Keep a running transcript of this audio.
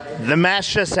The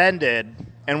match just ended,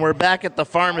 and we're back at the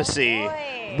pharmacy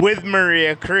with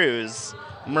Maria Cruz.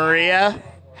 Maria,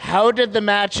 how did the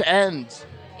match end?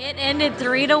 It ended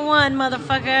 3-1,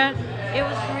 motherfucker. It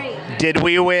was great. Did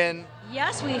we win?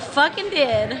 Yes, we fucking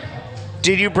did.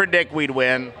 Did you predict we'd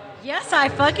win? Yes, I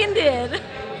fucking did.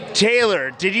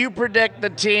 Taylor, did you predict the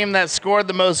team that scored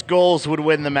the most goals would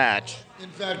win the match? In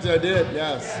fact, I did,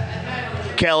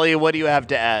 yes. Kelly, what do you have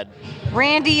to add?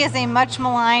 Randy is a much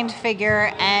maligned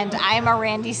figure, and I'm a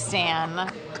Randy stan.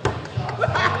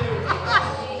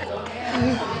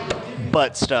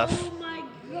 Butt stuff.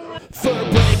 For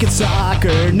breaking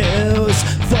soccer news,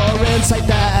 for insight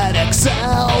that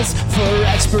excels, for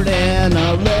expert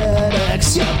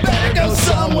analytics, you better go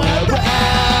somewhere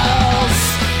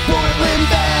else. Portland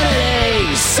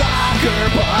Vanity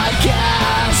Soccer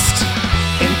Podcast.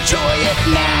 Enjoy it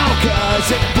now,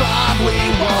 cause it probably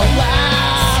won't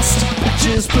last.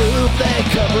 Bitches poop, they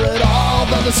cover it all.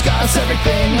 They'll discuss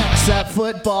everything except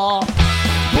football.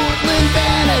 Portland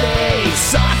Vanity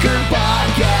Soccer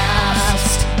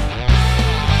Podcast.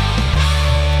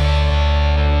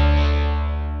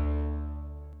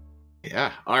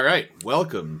 Yeah. All right.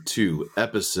 Welcome to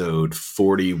episode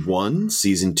 41,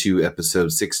 season 2,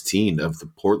 episode 16 of the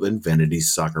Portland Vanity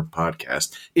Soccer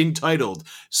Podcast, entitled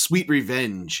Sweet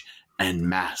Revenge and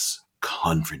Mass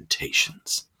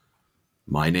Confrontations.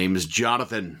 My name is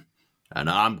Jonathan, and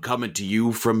I'm coming to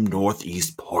you from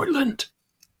Northeast Portland.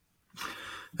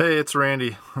 Hey, it's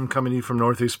Randy. I'm coming to you from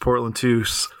Northeast Portland, too.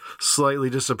 Slightly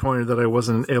disappointed that I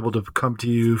wasn't able to come to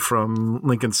you from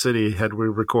Lincoln City had we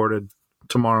recorded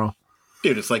tomorrow.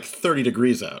 Dude, it's like 30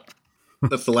 degrees out.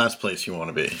 That's the last place you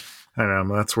want to be. I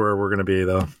know, that's where we're going to be,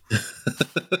 though.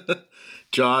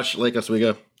 Josh, Lake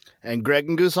Oswego. And Greg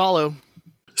and Goose Hollow.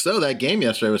 So that game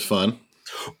yesterday was fun.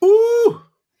 Ooh!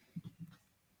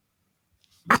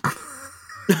 Is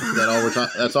that all we're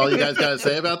talking? That's all you guys got to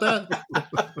say about that?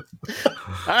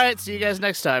 All right, see you guys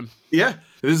next time. Yeah,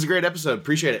 this is a great episode.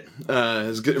 Appreciate it.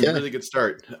 It's good, Yeah. Really good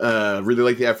start. Really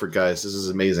like the effort, guys. This is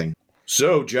amazing.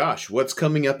 So, Josh, what's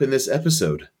coming up in this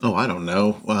episode? Oh, I don't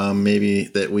know. Maybe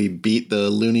that we beat the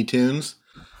Looney Tunes.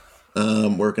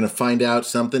 We're going to find out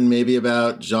something maybe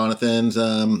about Jonathan's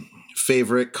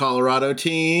favorite Colorado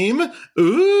team.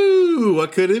 Ooh,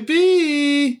 what could it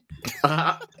be?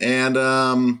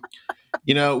 And,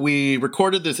 we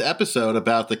recorded this episode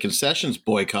about the concessions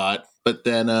boycott, but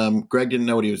then Greg didn't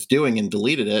know what he was doing and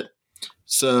deleted it.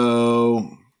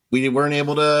 So we weren't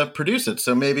able to produce it.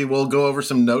 So maybe we'll go over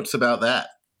some notes about that.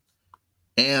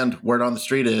 And word on the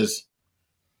street is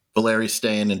Valeri's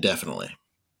staying indefinitely.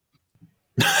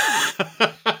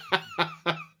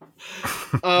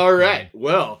 All right.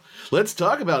 Well, let's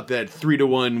talk about that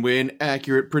 3-1 win.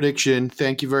 Accurate prediction.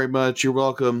 Thank you very much. You're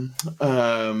welcome.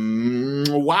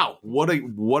 Wow. What a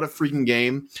freaking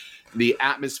game. The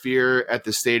atmosphere at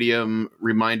the stadium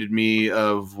reminded me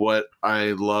of what I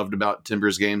loved about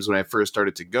Timbers games when I first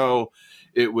started to go.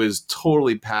 It was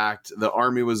totally packed. The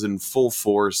Army was in full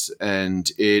force, and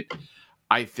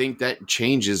I think that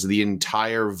changes the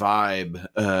entire vibe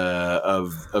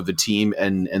of the team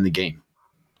and the game.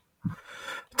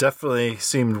 Definitely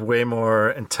seemed way more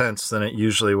intense than it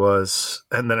usually was,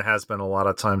 and than it has been a lot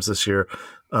of times this year.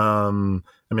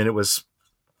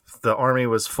 The Army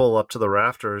was full up to the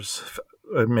rafters.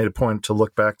 I made a point to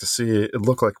look back to see it. It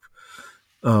looked like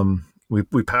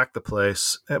we packed the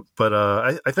place. But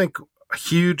I think a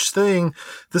huge thing,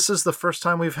 this is the first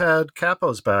time we've had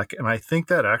Capos back, and I think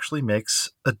that actually makes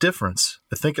a difference.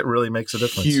 I think it really makes a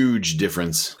difference. Huge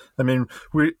difference. I mean,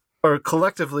 we are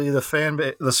collectively, the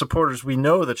supporters, we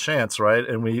know the chants, right?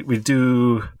 And we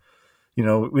do...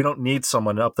 we don't need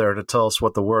someone up there to tell us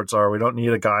what the words are. We don't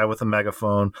need a guy with a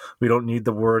megaphone. We don't need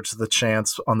the words of the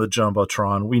chants on the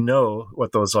Jumbotron. We know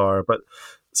what those are. But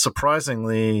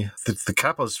surprisingly, the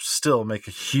Capos still make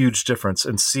a huge difference.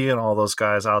 And seeing all those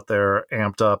guys out there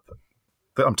amped up,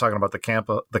 I'm talking about the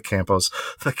Capos.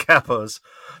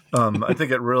 I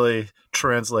think it really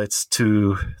translates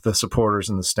to the supporters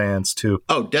in the stands, too.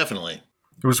 Oh, definitely.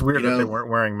 It was weird that they weren't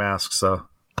wearing masks, though.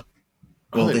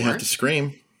 Well, they have to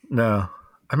scream. No.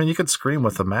 I mean, you could scream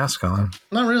with the mask on.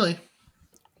 Not really.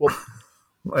 Well,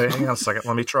 hang on a second.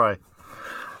 Let me try.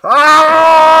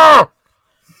 Ah!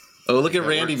 Oh, look at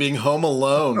Randy being home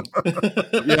alone.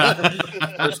 Yeah.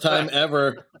 First time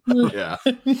ever. Yeah.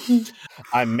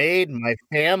 I made my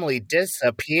family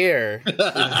disappear. Oh,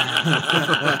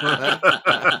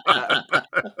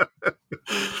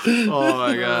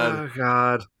 my God. Oh,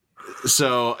 God.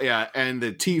 So yeah, and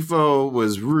the tifo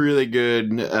was really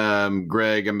good.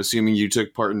 Greg, I'm assuming you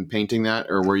took part in painting that,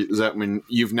 or is that when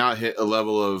you've now hit a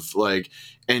level of like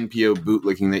NPO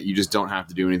bootlicking that you just don't have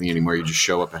to do anything anymore? You just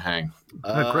show up and hang.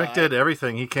 Greg did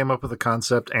everything. He came up with the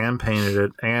concept and painted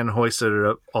it and hoisted it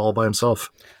up all by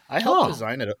himself. I helped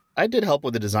design it. I did help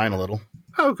with the design a little.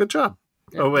 Oh, good job.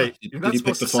 Oh, wait. You're not Did you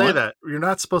pick supposed to the say font? that. You're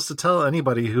not supposed to tell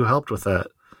anybody who helped with that.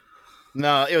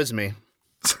 No, it was me.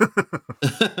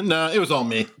 No, it was all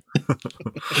me.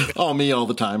 All me all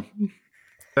the time.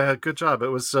 Good job. It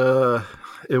was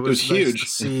nice huge. to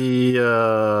see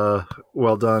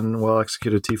well done, well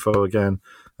executed tifo again.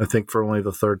 I think for only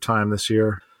the third time this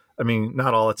year. I mean,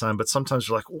 not all the time, but sometimes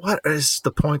you're like, what is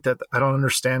the point that I don't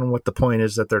understand what the point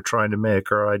is that they're trying to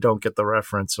make, or I don't get the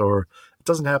reference, or it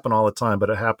doesn't happen all the time, but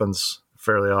it happens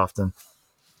fairly often.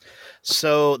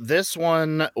 So this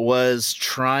one was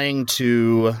trying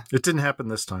to. It didn't happen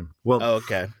this time. Well,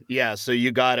 Okay. Yeah, so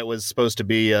you got it was supposed to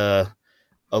be a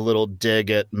little dig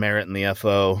at Merritt and the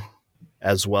FO,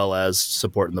 as well as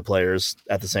supporting the players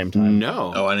at the same time.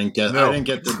 No. Oh, I didn't get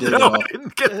the dig no, at all. I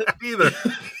didn't get that either.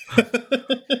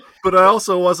 But I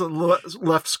also wasn't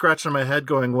left scratching my head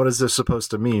going, what is this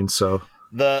supposed to mean? So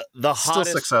The still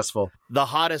hottest successful. the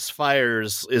hottest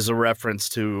fires is a reference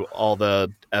to all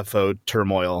the FO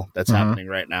turmoil that's happening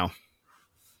right now.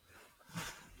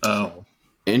 Oh,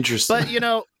 Interesting.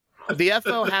 But the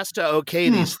FO has to okay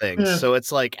these things. So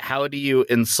it's like, how do you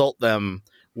insult them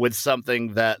with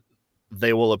something that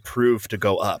they will approve to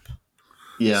go up?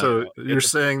 yeah. So you're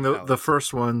saying the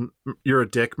first one, you're a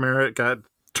dick, Merritt, got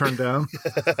turned down?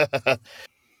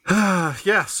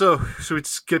 Yeah, so should we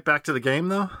just get back to the game,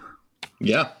 though?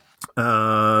 Yeah.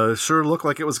 Sure looked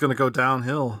like it was going to go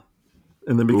downhill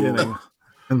in the beginning.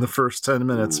 In the first 10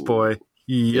 minutes, boy. It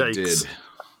Yikes. did.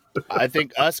 I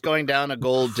think us going down a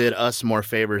goal did us more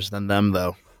favors than them,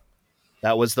 though.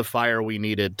 That was the fire we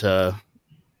needed to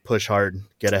push hard,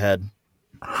 get ahead.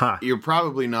 Ha. You're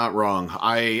probably not wrong.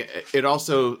 I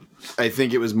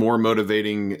think it was more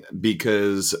motivating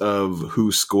because of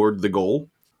who scored the goal.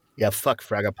 Yeah, fuck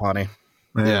Fragapane.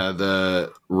 Yeah,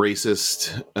 the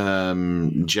racist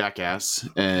jackass,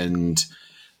 and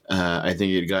I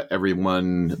think it got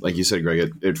everyone, like you said,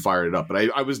 Greg. It fired it up, but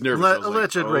I was nervous. I was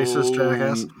Alleged like, racist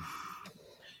jackass.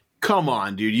 Come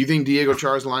on, dude. You think Diego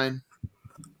Char's lying?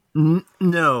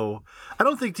 No, I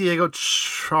don't think Diego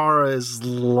Chara is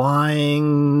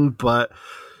lying, but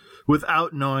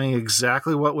without knowing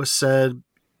exactly what was said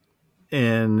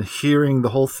and hearing the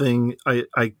whole thing,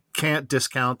 I can't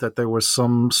discount that there was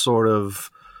some sort of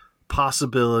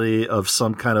possibility of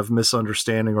some kind of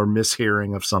misunderstanding or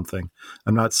mishearing of something.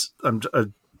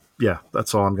 Yeah,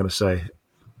 that's all I'm going to say.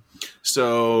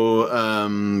 So,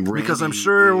 Because I'm Randy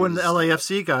sure when the is-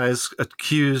 LAFC guys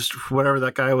accused whatever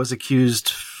that guy was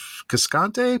accused,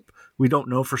 Cascante, we don't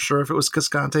know for sure if it was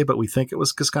Cascante, but we think it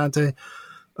was Cascante.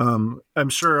 I'm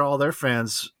sure all their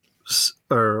fans,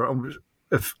 or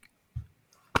if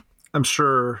I'm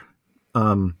sure, what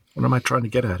am I trying to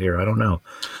get at here? I don't know.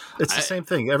 It's the same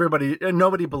thing.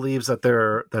 Nobody believes that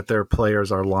their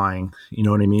players are lying. You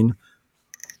know what I mean?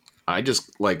 I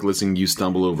just like listening to you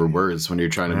stumble over words when you're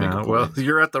trying to make a point. Well,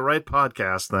 you're at the right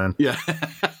podcast then. Yeah.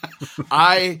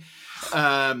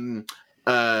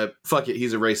 Fuck it,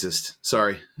 he's a racist.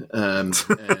 Sorry.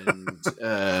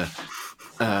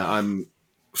 I'm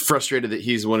frustrated that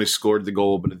he's the one who scored the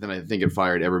goal, but then I think it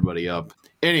fired everybody up.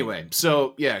 Anyway,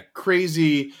 so yeah,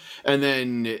 crazy. And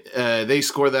then they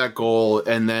score that goal,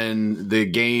 and then the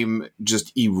game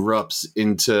just erupts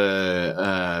into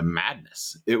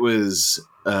madness. It was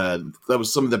that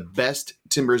was some of the best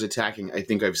Timbers attacking I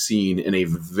think I've seen in a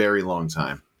very long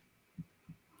time.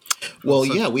 Well,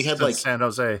 yeah, we had Since like San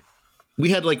Jose,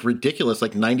 ridiculous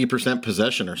 90%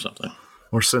 possession or something.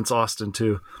 or since Austin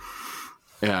too.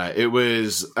 Yeah, it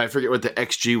was. I forget what the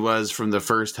XG was from the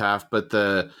first half, but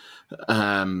the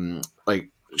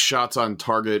shots on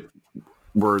target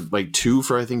were 2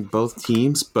 for I think both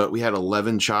teams, but we had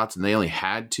 11 shots and they only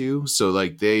had 2. So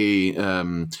they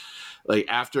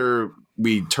after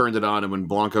we turned it on and when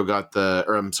Blanco got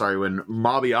when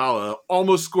Mabiala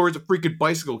almost scores a freaking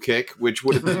bicycle kick, which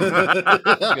would have been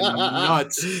fucking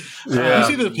nuts. You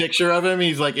see the picture of him?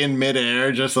 He's in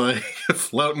midair, just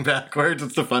floating backwards.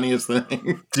 It's the funniest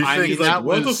thing. Do you I think mean, that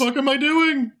What the fuck am I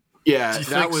doing? Yeah, Do you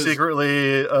that think was secretly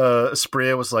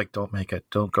Spria was like, "Don't make it,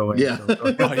 don't go in." Yeah. don't go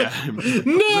in." Oh yeah, No!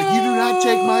 you do not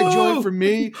take my joy from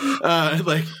me. It's All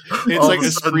like of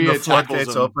a sudden, Espria the tackles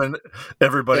floodgates him. opening.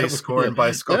 Everybody's scoring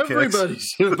bicycle kicks.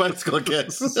 Everybody's doing bicycle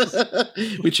kicks.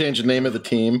 We changed the name of the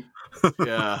team.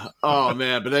 Yeah. Oh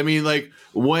man. But I mean, like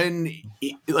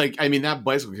that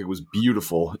bicycle kick was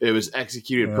beautiful. It was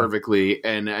executed perfectly,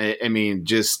 and I mean,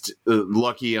 just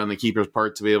lucky on the keeper's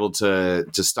part to be able to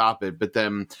stop it. But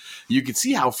then you could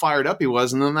see how fired up he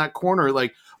was, and then that corner,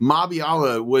 like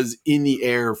Mabiala was in the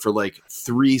air for like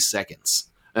 3 seconds.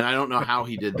 And I don't know how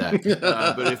he did that.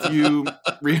 But if you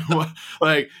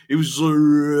like, it was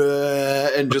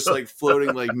and just like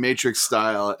floating like Matrix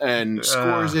style and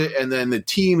scores it. And then the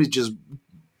team is just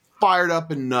fired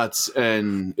up and nuts.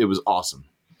 And it was awesome.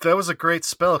 That was a great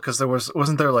spell because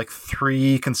wasn't there like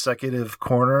 3 consecutive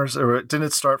corners, or didn't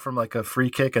it start from like a free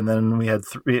kick and then we had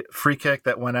free kick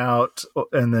that went out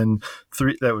and then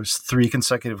 3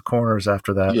 consecutive corners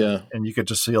after that. Yeah. And you could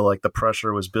just feel like the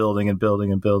pressure was building and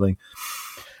building and building.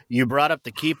 You brought up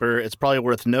the keeper. It's probably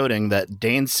worth noting that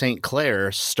Dane St.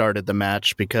 Clair started the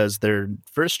match because their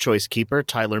first choice keeper,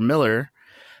 Tyler Miller,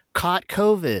 caught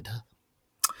COVID.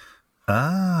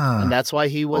 And that's why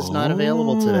he was not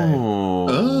available today.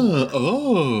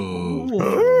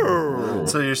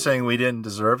 So you're saying we didn't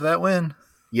deserve that win?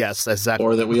 Yes, exactly.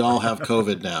 Or that we all have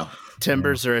COVID now.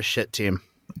 Timbers are a shit team.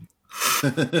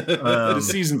 The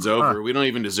season's over. We don't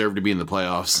even deserve to be in the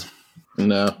playoffs.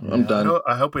 No, I'm done.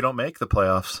 I hope we don't make the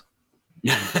playoffs.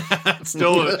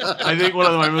 Still, I think one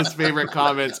of my most favorite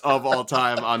comments of all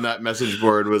time on that message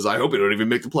board was, "I hope we don't even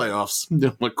make the playoffs."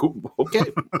 I'm like, cool,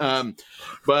 okay.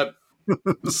 But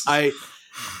I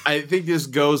think this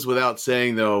goes without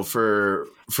saying, though, for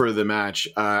the match,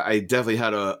 I definitely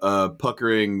had a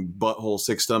puckering butthole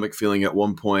sick stomach feeling at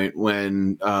one point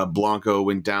when Blanco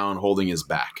went down holding his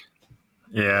back.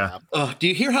 Yeah. Do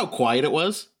you hear how quiet it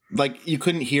was? Like, you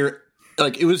couldn't hear.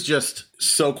 Like, it was just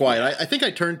so quiet. I think I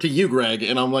turned to you, Greg,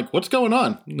 and I'm like, what's going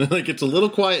on? Like, it's a little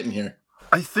quiet in here.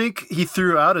 I think he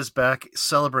threw out his back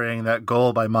celebrating that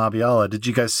goal by Mabiala. Did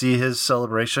you guys see his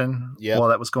celebration while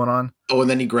that was going on? Oh, and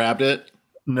then he grabbed it?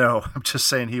 No, I'm just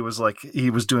saying he was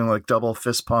doing like double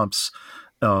fist pumps,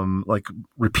 like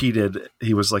repeated.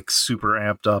 He was like super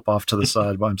amped up off to the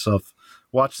side by himself.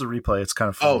 Watch the replay. It's kind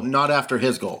of funny. Oh, not after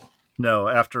his goal. No,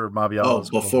 after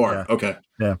Mabiala's goal. Before. Yeah. Okay.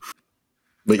 Yeah.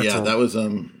 But that was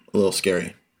a little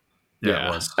scary. Yeah,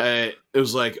 it was. It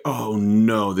was like, oh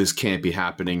no, this can't be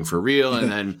happening for real.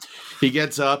 And then he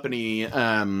gets up and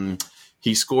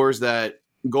he scores that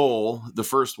goal, the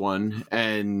first one,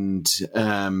 and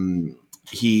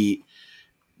he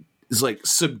is like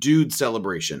subdued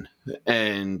celebration.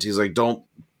 And he's like, don't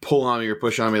pull on me or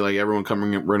push on me, like everyone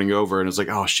running over. And it's like,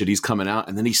 oh shit, he's coming out.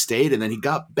 And then he stayed, and then he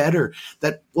got better.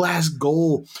 That last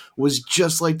goal was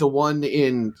just like the one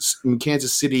in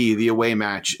Kansas City, the away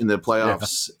match in the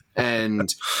playoffs. Yeah.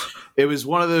 And it was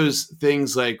one of those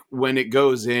things, like when it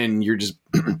goes in, you're just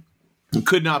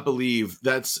could not believe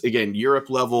that's, again, Europe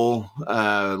level,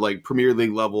 like Premier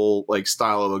League level, like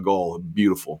style of a goal.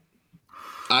 Beautiful.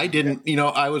 I didn't,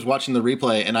 I was watching the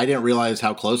replay and I didn't realize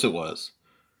how close it was.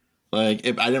 Like,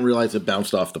 I didn't realize it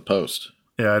bounced off the post.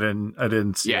 Yeah, I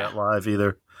didn't see that live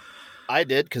either. I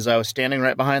did, because I was standing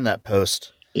right behind that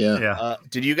post. Yeah.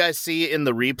 Did you guys see in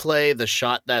the replay the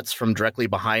shot that's from directly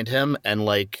behind him, and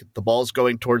like the ball's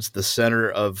going towards the center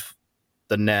of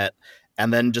the net,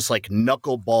 and then just like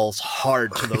knuckleballs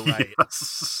hard to the right,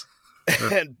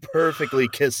 and perfectly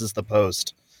kisses the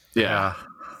post? Yeah.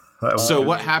 So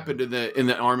what happened in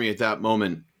the army at that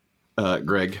moment,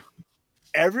 Greg?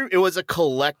 It was a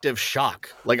collective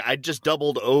shock. Like, I just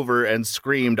doubled over and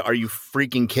screamed, "Are you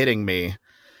freaking kidding me?"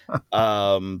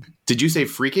 Did you say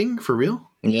freaking for real?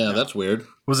 Yeah, that's weird.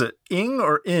 Was it ing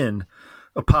or in?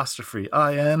 Apostrophe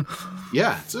in?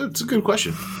 Yeah, it's a good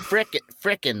question.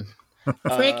 Frickin'.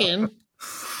 Frickin'.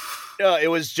 It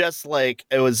was just like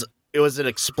it was an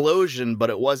explosion, but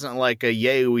it wasn't like a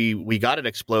yay we got an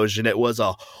explosion. It was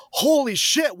a holy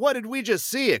shit, what did we just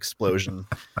see explosion.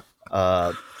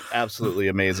 Absolutely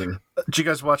amazing. Did you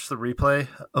guys watch the replay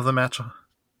of the match?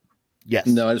 Yes.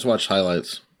 No, I just watched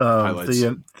highlights.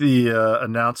 The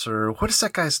announcer, what is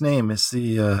that guy's name? It's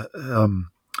the I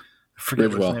forget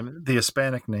what his name. The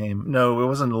Hispanic name. No, it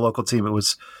wasn't a local team. It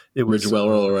was Ridgewell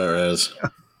Ramirez.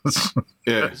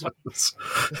 Yeah.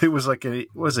 It was like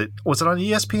was it on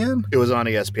ESPN? It was on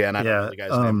ESPN. I don't know the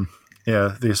guy's name.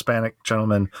 Yeah, the Hispanic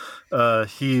gentleman.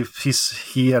 He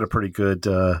had a pretty good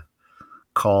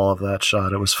call of that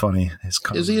shot. It was funny.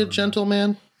 Is he a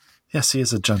gentleman? Yes, he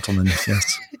is a gentleman.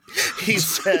 Yes. He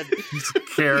said he's a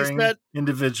caring,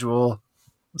 individual,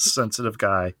 sensitive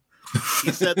guy.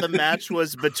 He said the match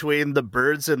was between the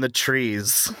birds and the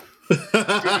trees.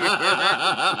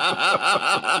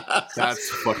 That's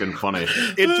fucking funny.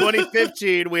 In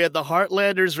 2015, we had the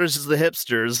Heartlanders versus the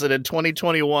Hipsters, and in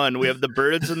 2021, we have the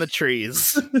birds and the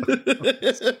trees.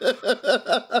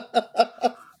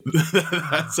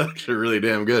 That's actually really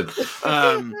damn good.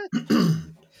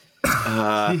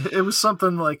 It was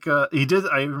something like he did.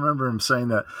 I remember him saying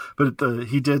that, but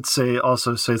he did say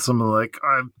something like,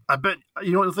 "I bet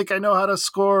you don't think I know how to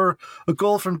score a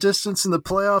goal from distance in the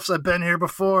playoffs. I've been here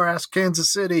before. Ask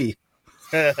Kansas City."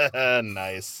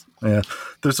 Nice. Yeah,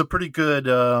 there's a pretty good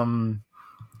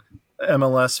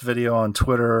MLS video on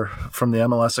Twitter from the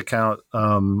MLS account.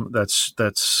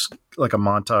 That's like a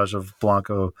montage of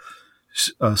Blanco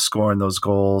scoring those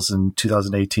goals in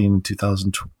 2018 and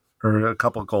 2020. Or a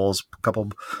couple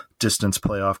distance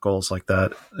playoff goals like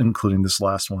that, including this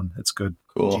last one. It's good.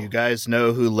 Cool. Do you guys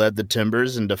know who led the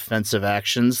Timbers in defensive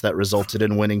actions that resulted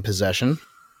in winning possession?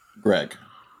 Greg.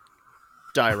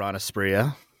 Dairon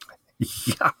Asprilla.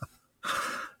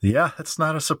 Yeah, it's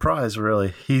not a surprise,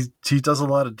 really. He does a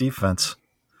lot of defense.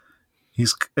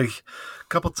 He's a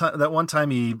couple times. That one time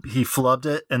he flubbed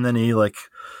it, and then he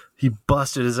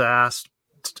busted his ass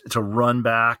to run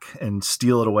back and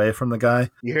steal it away from the guy.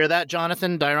 You hear that,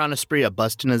 Jonathan? Dairon Asprilla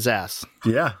busting his ass.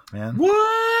 Yeah, man.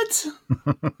 What?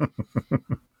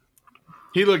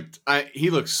 He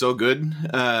looked so good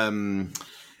for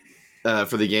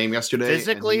the game yesterday.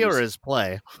 Physically or his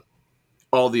play?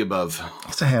 All the above.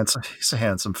 He's a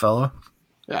handsome fellow.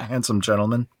 Yeah. A handsome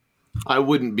gentleman. I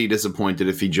wouldn't be disappointed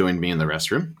if he joined me in the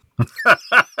restroom.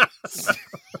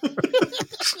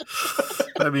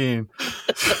 I mean,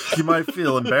 you might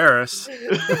feel embarrassed.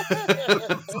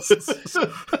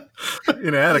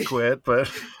 Inadequate, but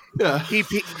Yeah.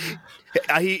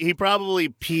 He probably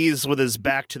pees with his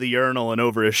back to the urinal and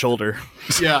over his shoulder.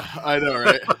 Yeah, I know,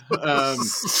 right?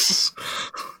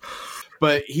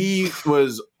 But he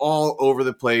was all over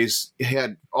the place. He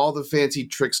had all the fancy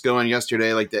tricks going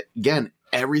yesterday. Like that again,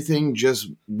 everything just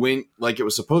went like it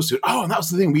was supposed to. Oh, and that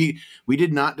was the thing. We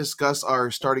did not discuss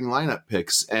our starting lineup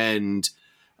picks, and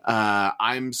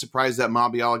I'm surprised that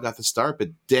Mabiala got the start, but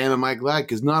damn am I glad,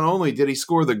 because not only did he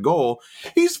score the goal,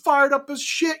 he's fired up as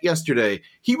shit yesterday.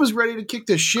 He was ready to kick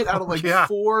the shit out of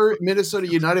four Minnesota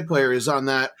United players on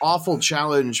that awful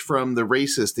challenge from the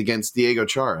racist against Diego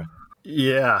Chara.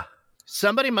 yeah.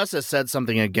 Somebody must have said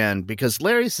something again, because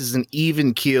Larius is an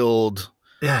even-keeled,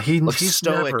 Yeah, he's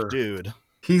stoic never, dude.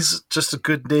 He's just a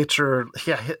good nature.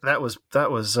 Yeah, that was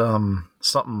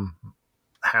something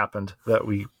happened that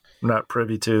we not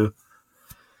privy to.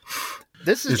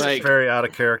 This is It's very out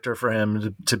of character for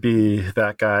him to be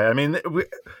that guy. I mean,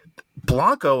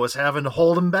 Blanco was having to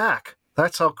hold him back.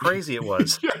 That's how crazy it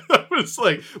was. It's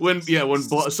like when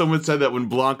someone said that when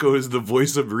Blanco is the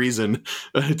voice of reason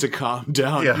to calm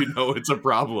down, Yeah. you know it's a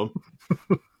problem.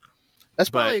 That's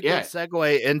probably a good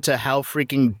segue into how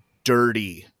freaking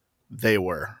dirty they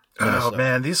were. Oh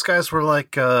man, these guys were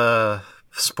like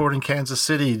Sporting Kansas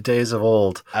City days of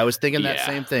old. I was thinking that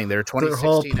same thing. They're Their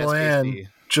whole 2016 plan SKC.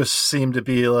 just seemed to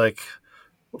be like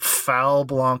foul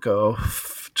Blanco,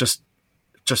 just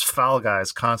foul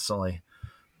guys constantly.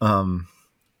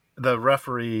 The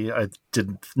referee, I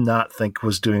did not think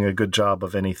was doing a good job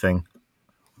of anything.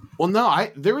 Well, no,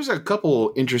 there was a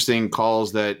couple interesting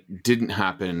calls that didn't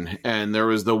happen, and there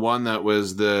was the one that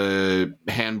was the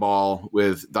handball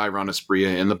with Dairon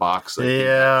Asprilla in the box. I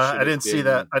didn't see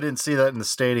that. I didn't see that in the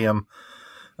stadium.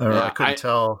 I couldn't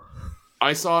tell.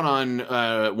 I saw it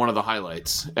on one of the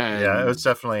highlights. And Yeah, it was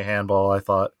definitely a handball, I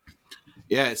thought.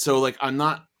 Yeah, so like I'm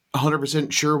not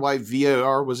 100% sure why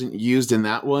VAR wasn't used in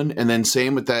that one, and then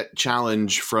same with that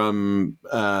challenge from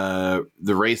the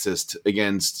racist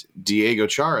against Diego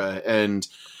Chara, and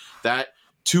that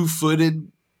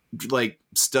 2-footed like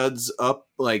studs up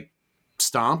like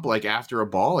stomp like after a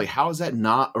ball. Like how is that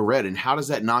not a red, and how does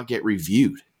that not get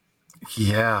reviewed?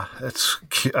 Yeah,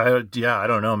 I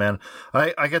don't know, man.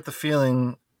 I get the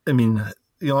feeling. I mean,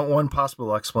 one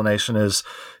possible explanation is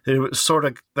it was sort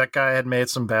of that guy had made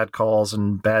some bad calls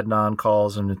and bad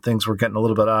non-calls, and things were getting a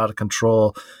little bit out of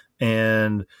control.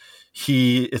 And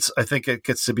I think it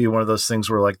gets to be one of those things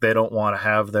where like they don't want to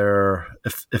have their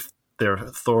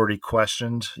authority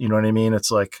questioned. You know what I mean?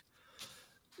 It's like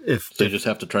if They just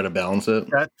have to try to balance it.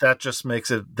 that just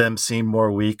makes them seem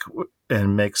more weak,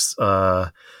 and makes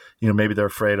maybe they're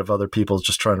afraid of other people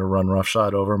just trying to run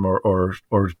roughshod over them or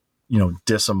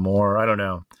diss him more. I don't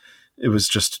know. It was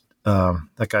just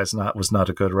that guy's was not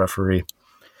a good referee.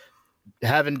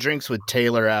 Having drinks with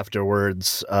Taylor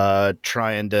afterwards,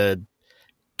 trying to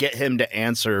get him to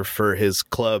answer for his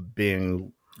club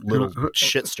being little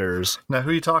shitsters. Now,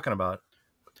 who are you talking about?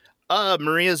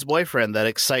 Maria's boyfriend that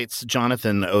excites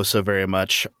Jonathan oh so very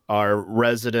much, our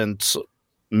resident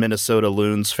Minnesota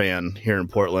Loons fan here in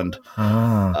Portland.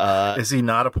 Is he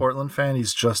not a Portland fan?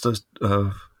 He's just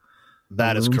a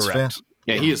that is Loons correct. fan?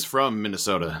 Yeah, he is from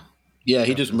Minnesota. Yeah,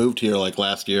 he just moved here like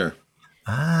last year.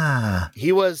 Ah.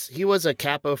 He was a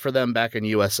capo for them back in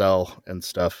USL and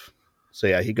stuff. So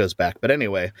yeah, he goes back. But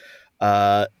anyway,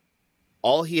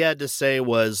 all he had to say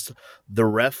was the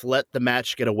ref let the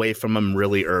match get away from him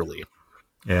really early.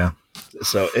 Yeah.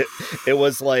 So it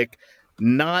was like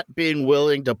not being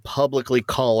willing to publicly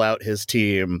call out his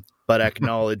team, but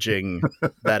acknowledging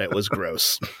that it was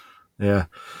gross. Yeah.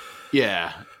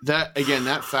 Yeah,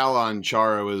 that foul on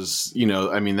Chara was,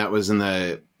 that was in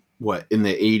the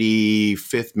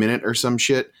 85th minute or some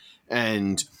shit.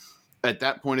 And at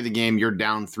that point of the game, you're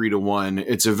down 3-1.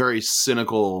 It's a very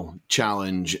cynical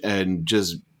challenge and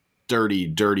just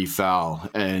dirty foul.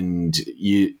 And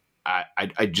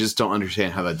I just don't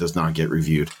understand how that does not get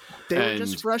reviewed. They were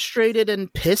just frustrated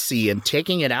and pissy and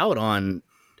taking it out on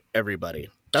everybody.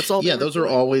 That's all. Yeah, those are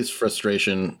always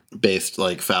frustration-based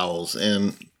like fouls,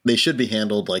 and they should be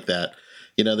handled like that.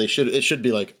 It should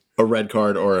be like a red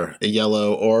card or a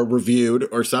yellow or reviewed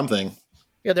or something.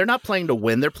 Yeah, they're not playing to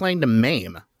win; they're playing to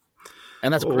maim,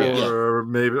 and that's pretty. Or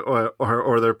maybe,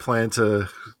 or they're playing to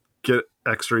get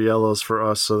extra yellows for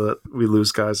us so that we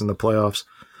lose guys in the playoffs.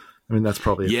 I mean, that's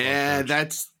probably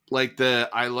that's like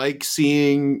I like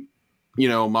seeing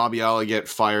Mabiala get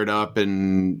fired up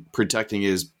and protecting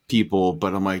his people,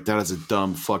 but I'm like, that is a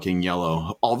dumb fucking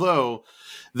yellow. Although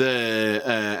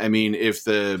if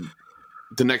the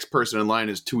next person in line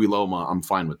is Tui Loma, I'm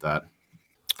fine with that.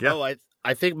 Yeah. Oh,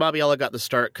 I think Mabiala got the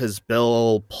start because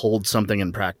Bill pulled something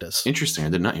in practice. Interesting. I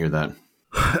did not hear that.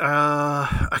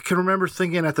 I can remember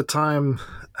thinking at the time,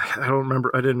 I don't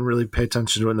remember, I didn't really pay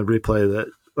attention to it in the replay,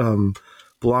 that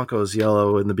Blanco's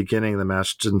yellow in the beginning of the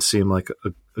match didn't seem like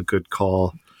a good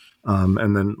call.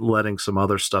 And then letting some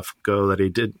other stuff go, that he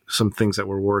did some things that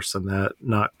were worse than that.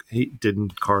 He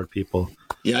didn't card people.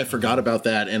 Yeah, I forgot about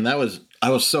that, and I was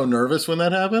so nervous when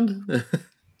that happened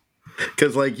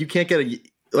because you can't get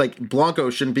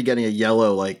Blanco shouldn't be getting a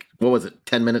yellow. What was it?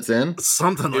 10 minutes in,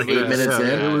 something like 8 that. minutes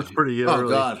in. It was pretty early. Oh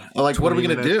God! What are we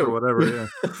gonna do? Or whatever. Yeah.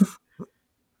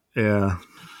 Yeah.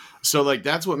 So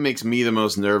that's what makes me the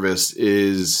most nervous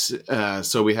is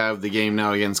so we have the game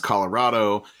now against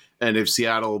Colorado. And if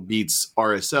Seattle beats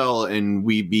RSL and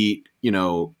we beat,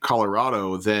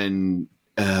 Colorado, then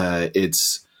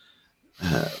it's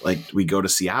we go to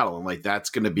Seattle, and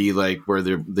that's going to be where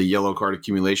the yellow card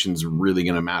accumulation is really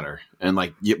going to matter. And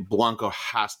Blanco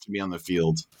has to be on the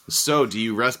field. So do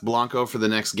you rest Blanco for the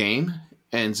next game?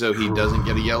 And so he doesn't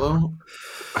get a yellow?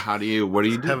 What do you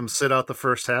do? Have him sit out the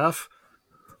first half?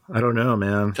 I don't know,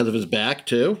 man. Because of his back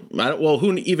too?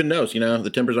 Who even knows?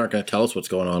 The Timbers aren't going to tell us what's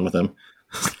going on with him.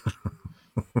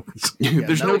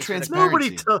 There's no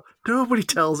transparency. Nobody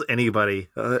tells anybody.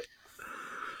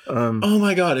 Oh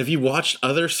my God! Have you watched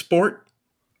other sport?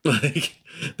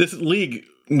 This league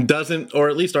doesn't, or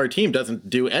at least our team doesn't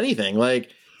do anything.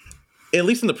 At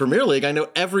least in the Premier League, I know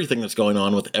everything that's going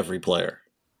on with every player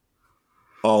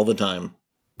all the time.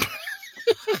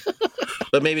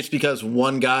 But maybe it's because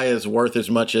one guy is worth as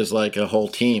much as a whole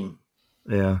team.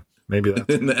 Yeah, maybe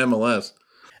that's in the MLS.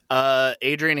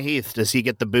 Adrian Heath, does he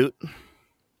get the boot?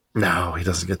 No, he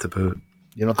doesn't get the boot.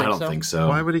 You don't think I don't think so.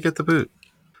 Why would he get the boot?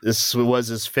 This was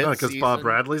his fifth season. Because Bob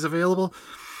Bradley's available?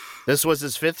 This was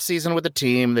his fifth season with the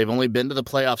team. They've only been to the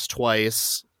playoffs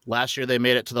twice. Last year they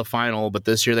made it to the final, but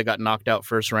this year they got knocked out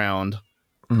first round.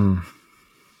 Mm.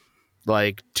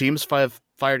 Teams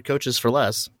fired coaches for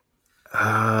less.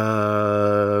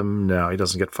 No, he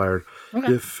doesn't get fired.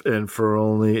 Okay.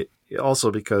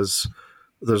 Also because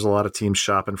there's a lot of teams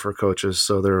shopping for coaches,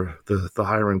 so the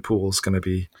hiring pool is going to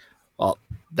be. Well,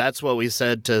 that's what we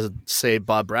said to say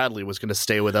Bob Bradley was going to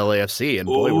stay with LAFC, and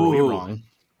boy, were we wrong.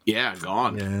 Yeah,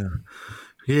 gone.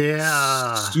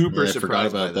 Yeah. Super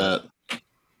surprised about that.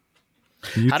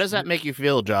 How does that make you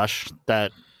feel, Josh,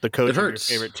 that the coach of your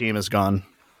favorite team is gone?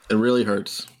 It really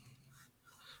hurts.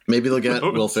 Maybe they'll get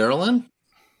Will Ferrell in?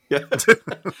 Yeah.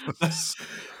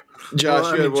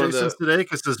 Josh, Jason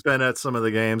Sudeikis has been at some of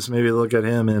the games. Maybe they'll get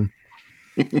him in.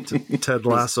 Ted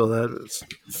Lasso, that is.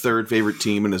 Third favorite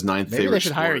team and his ninth favorite. Maybe they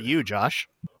should hire you, Josh.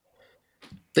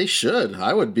 They should.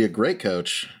 I would be a great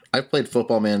coach. I played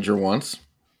Football Manager once.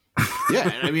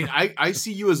 Yeah, I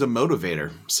see you as a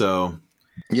motivator. So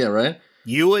yeah, right.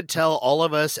 You would tell all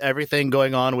of us everything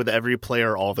going on with every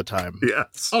player all the time.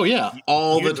 Yes. Oh yeah,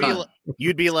 all the time.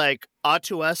 You'd be like,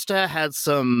 Atuesta had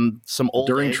some old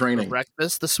during egg training for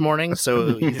breakfast this morning,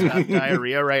 so he's got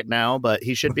diarrhea right now, but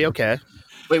he should be okay.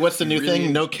 Wait, what's the new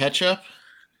thing? No ketchup?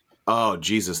 Oh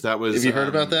Jesus, that was. Have you heard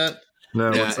about that?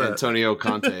 No, yeah, what's that? Antonio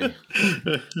Conte.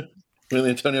 Really,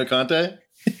 Antonio Conte?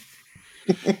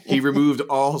 He removed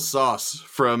all sauce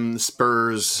from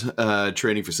Spurs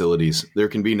training facilities. There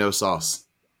can be no sauce.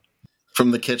 from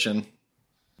the kitchen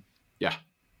Yeah.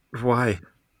 Why?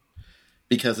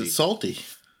 because it's salty.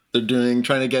 They're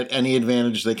trying to get any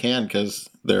advantage they can because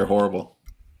they're horrible.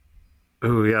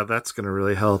 Oh yeah, that's gonna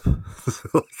really help.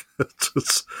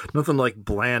 Just nothing like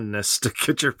blandness to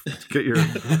get your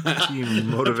team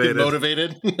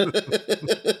motivated.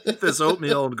 Eat this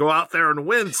oatmeal and go out there and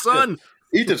win, son.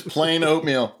 Eat this plain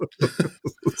oatmeal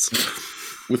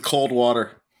with cold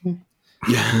water.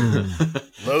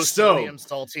 Low sodium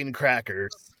saltine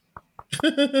crackers.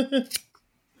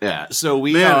 Yeah. So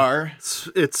we Man, are.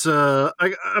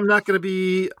 I'm not gonna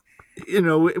be.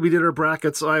 We did our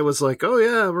brackets. I was like, oh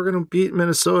yeah, we're gonna beat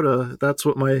Minnesota. That's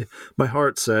what my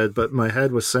heart said, but my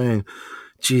head was saying,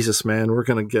 Jesus, man, we're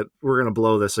gonna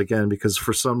blow this again because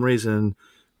for some reason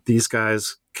these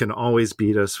guys can always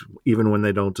beat us even when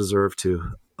they don't deserve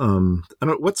to. I don't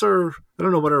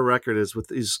know what our record is with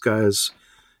these guys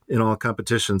in all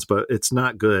competitions, but it's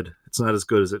not good. It's not as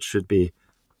good as it should be.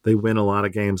 They win a lot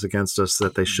of games against us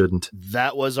that they shouldn't.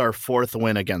 That was our 4th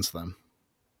win against them.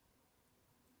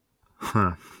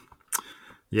 Huh.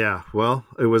 Yeah, well,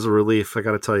 it was a relief. I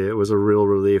got to tell you, it was a real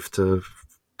relief to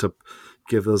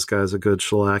give those guys a good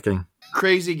shellacking.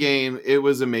 Crazy game. It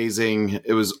was amazing.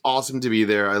 It was awesome to be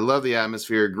there. I love the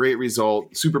atmosphere. Great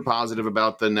result. Super positive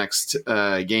about the next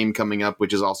game coming up,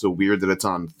 which is also weird that it's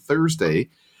on Thursday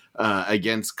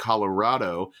against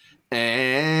Colorado.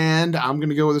 And I'm going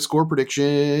to go with a score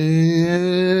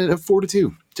prediction of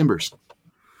 4-2 Timbers.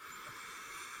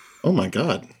 Oh my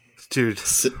God. Dude,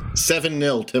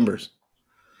 7-0 Timbers.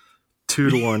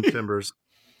 2-1 Timbers.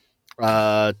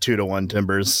 2-1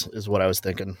 Timbers is what I was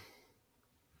thinking.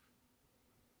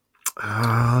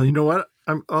 You know what?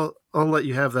 I'll let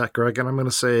you have that, Greg, and I'm going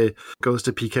to say goes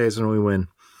to PKs and we win.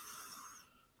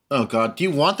 Oh God, do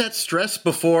you want that stress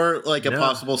before a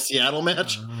possible Seattle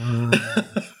match?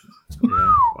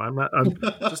 Yeah, I'm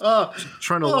just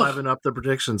trying to liven up the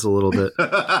predictions a little bit.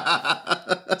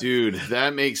 Dude,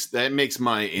 that makes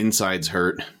my insides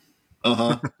hurt.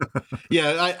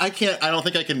 Yeah, I can't. I don't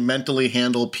think I can mentally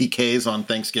handle PKs on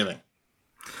Thanksgiving.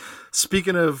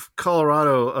 Speaking of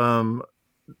Colorado,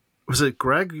 was it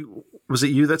Greg? Was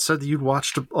it you that said that you'd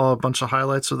watched a bunch of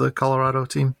highlights of the Colorado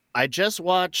team? I just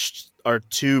watched our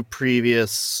 2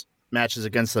 previous matches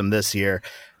against them this year,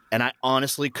 and I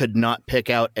honestly could not pick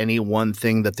out any one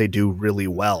thing that they do really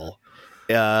well.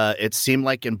 It seemed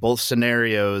like in both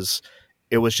scenarios,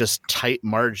 it was just tight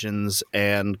margins,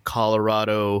 and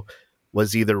Colorado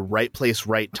was either right place,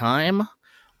 right time,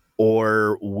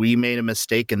 or we made a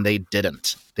mistake and they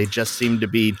didn't. They just seemed to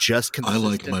be just consistent. I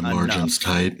like my margins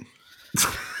tight.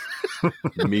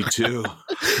 Me too.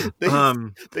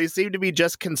 They seem to be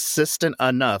just consistent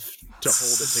enough to hold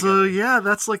it together. So yeah,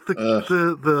 that's like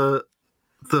the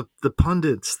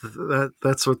pundits.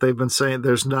 That's what they've been saying.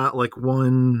 There's not like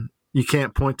one. You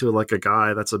can't point to like a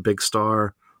guy that's a big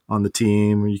star on the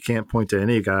team. You can't point to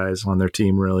any guys on their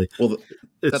team really. Well,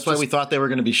 that's why we thought they were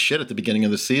going to be shit at the beginning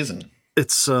of the season.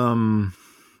 It's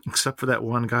except for that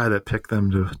one guy that picked them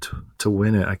to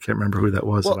win it. I can't remember who that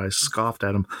was. That I scoffed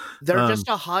at him. They're just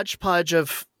a hodgepodge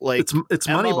of like it's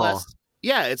Moneyball.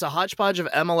 Yeah, it's a hodgepodge of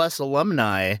MLS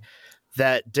alumni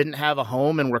that didn't have a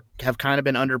home and have kind of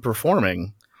been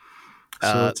underperforming.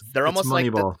 So they're almost like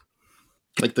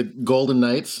the Golden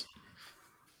Knights.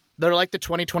 They're like the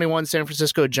 2021 San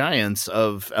Francisco Giants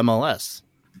of MLS.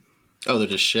 Oh, they're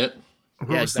just shit.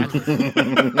 Yeah, exactly.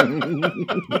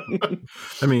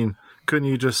 I mean, couldn't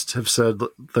you just have said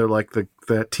they're like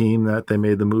that team that they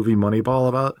made the movie Moneyball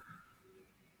about?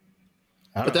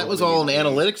 But that was all an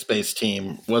analytics-based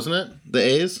team, wasn't it? The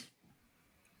A's?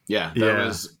 Yeah, that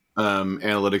was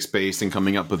analytics based and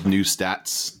coming up with new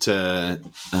stats to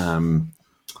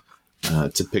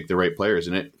pick the right players,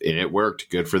 and it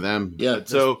worked. Good for them. Yeah,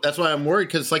 so that's why I'm worried,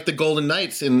 because like the Golden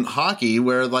Knights in hockey,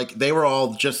 where like they were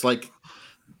all just like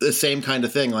the same kind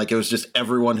of thing. Like it was just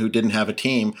everyone who didn't have a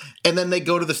team, and then they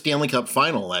go to the Stanley Cup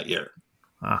final that year.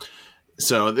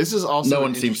 So this is also no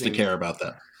one seems to care about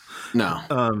that. No.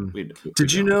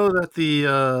 Did you know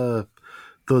that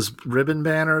those ribbon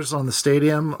banners on the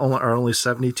stadium are only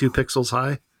 72 pixels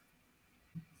high?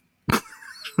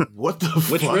 What the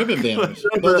Which fuck? ribbon banners?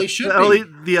 Well, they should be.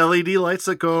 The LED lights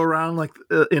that go around like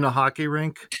in a hockey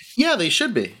rink. Yeah, they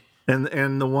should be.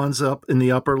 And the ones up in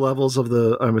the upper levels of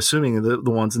I'm assuming the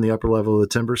ones in the upper level of the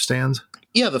timber stands.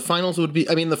 Yeah, the finals would be.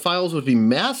 I mean, the files would be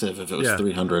massive if it was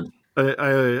 300.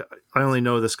 I only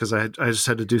know this because I just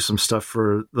had to do some stuff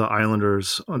for the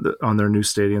Islanders on their new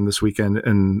stadium this weekend,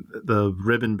 and the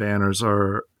ribbon banners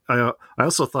are. I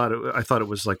also thought it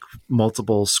was like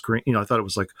multiple screen. I thought it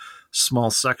was like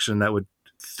small section that would,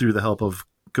 through the help of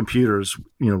computers,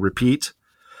 repeat.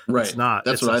 Right. It's not.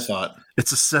 That's what I thought.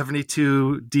 It's a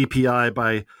 72 DPI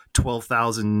by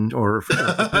 12,000 or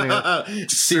depending on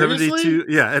Seriously? 72.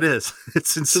 Yeah, it is.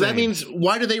 It's insane. So that means,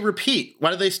 why do they repeat?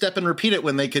 Why do they step and repeat it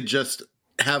when they could just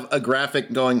have a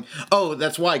graphic going, oh,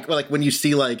 that's why, like when you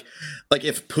see like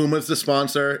if Puma's the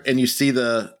sponsor and you see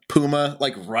the Puma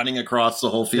like running across the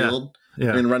whole field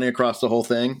and running across the whole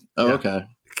thing. Oh, Yeah. okay.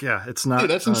 Yeah, it's not.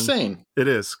 Dude, that's insane. It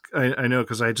is. I know,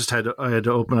 because I just had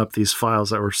to open up these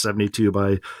files that were 72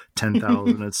 by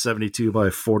 10,000 and 72 by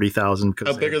 40,000.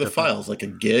 How big are the files? Like a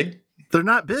gig? They're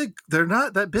not big. They're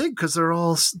not that big because they're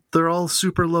all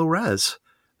super low res.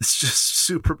 It's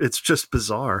just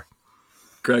bizarre.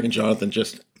 Greg and Jonathan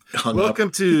just hung Welcome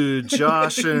up. to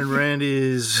Josh and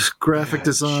Randy's graphic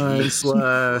design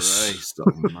Christ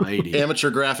almighty. Amateur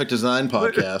graphic design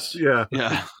podcast.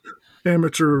 Yeah.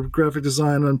 Amateur graphic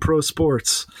design on pro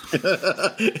sports.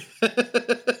 That's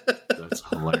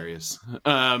hilarious.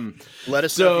 Let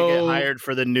us know if you get hired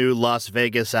for the new Las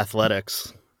Vegas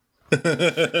Athletics.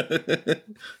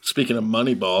 Speaking of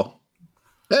Moneyball.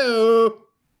 Hey-o.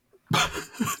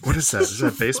 What is that? Is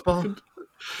that baseball?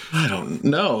 I don't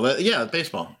know. Yeah,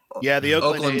 baseball. Yeah, the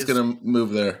Oakland's A's. going to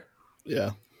move there.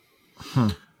 Yeah.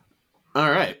 All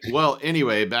right. Well,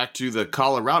 anyway, back to the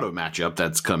Colorado matchup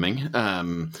that's coming. Oh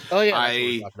yeah, that's what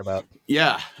we're talking about.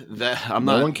 Yeah,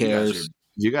 No one cares.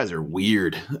 You guys are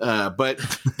weird. But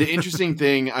the interesting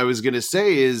thing I was going to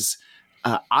say is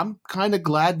I'm kind of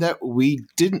glad that we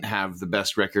didn't have the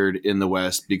best record in the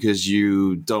West because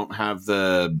you don't have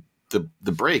the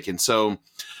break. And so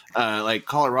like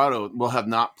Colorado will have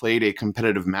not played a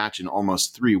competitive match in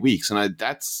almost 3 weeks. And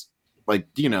that's like,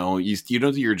 you don't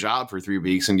do your job for 3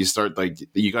 weeks and you start like,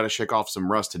 you got to shake off some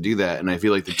rust to do that. And I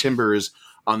feel like the Timbers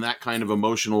on that kind of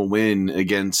emotional win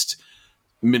against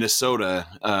Minnesota,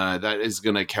 that is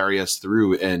going to carry us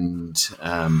through. And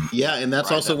yeah, and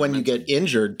that's also when you get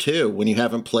injured too, when you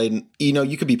haven't played,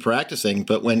 you could be practicing,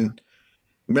 but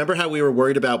remember how we were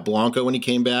worried about Blanco when he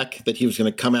came back, that he was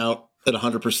going to come out at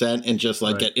 100% and just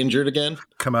like get injured again?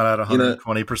 Come out at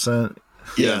 120%.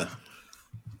 Yeah.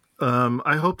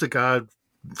 I hope to God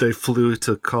they flew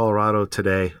to Colorado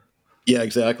today. Yeah,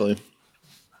 exactly.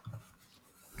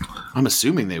 I'm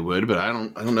assuming they would, but I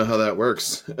don't know how that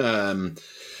works.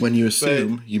 When you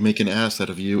assume, you make an ass out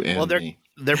of you and me.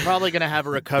 They're probably going to have a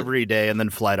recovery day and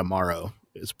then fly tomorrow.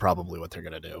 Is probably what they're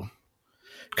going to do.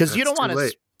 Because you don't want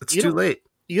to. It's too late.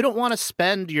 You don't want to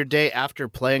spend your day after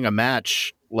playing a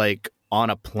match like on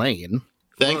a plane.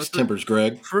 Thanks, Timbers,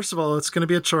 Greg. First of all, it's going to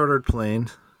be a chartered plane,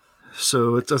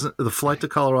 so the flight to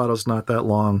Colorado is not that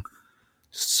long.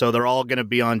 So they're all going to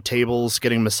be on tables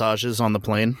getting massages on the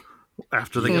plane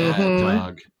after they get off the plane.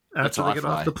 Dog. After they get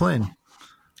off the plane.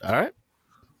 All right.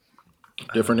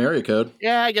 Different area code.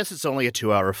 Yeah, I guess it's only a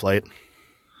 2-hour flight.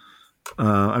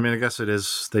 I guess it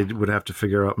is. They would have to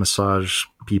figure out massage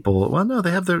people. Well, no,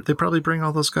 they probably bring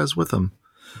all those guys with them.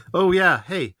 Oh yeah,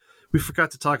 hey, we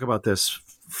forgot to talk about this.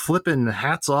 Flipping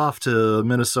hats off to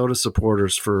Minnesota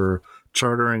supporters for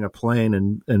chartering a plane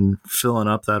and filling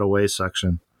up that away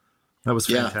section. That was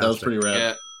fantastic. Yeah, that was pretty rad.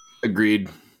 Yeah, agreed.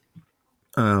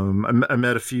 I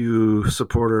met a few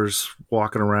supporters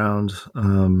walking around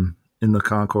in the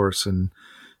concourse, and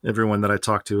everyone that I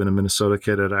talked to in a Minnesota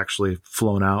kid had actually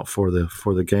flown out for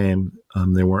the game.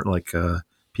 They weren't like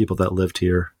people that lived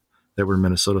here; they were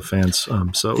Minnesota fans.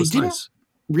 So it was nice.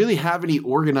 Really have any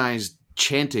organized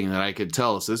chanting that I could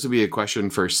tell? So this would be a question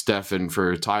for Steph and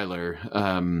for Tyler.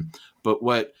 But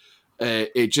what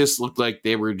it just looked like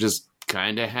they were just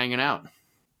kind of hanging out.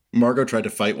 Margot tried to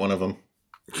fight one of them.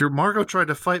 Margot tried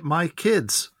to fight my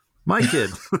kids. My kid.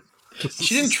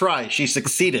 She didn't try. She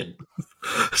succeeded.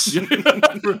 For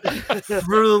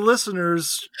the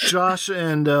listeners, Josh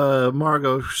and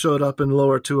Margot showed up in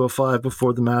lower 205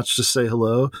 before the match to say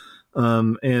hello.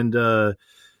 And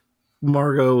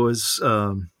Margot was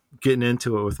getting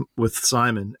into it with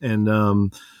Simon.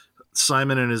 And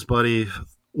Simon and his buddy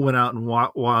went out and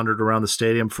wandered around the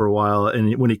stadium for a while.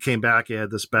 And when he came back, he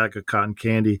had this bag of cotton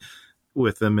candy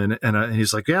with him, and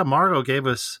he's like, yeah, Margot gave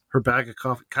us her bag of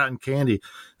cotton candy,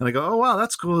 and I go, oh wow,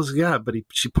 that's cool. Yeah, but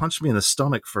she punched me in the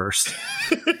stomach first.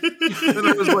 And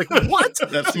I was like, what?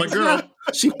 That's my girl. Yeah.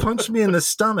 She punched me in the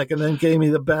stomach and then gave me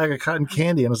the bag of cotton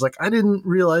candy, and I was like, I didn't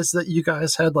realize that you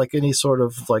guys had like any sort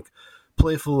of like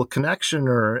playful connection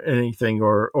or anything,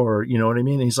 or you know what I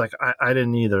mean. And he's like, I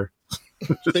didn't either.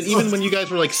 But even when you guys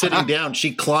were like sitting down,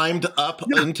 she climbed up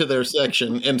into their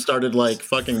section and started like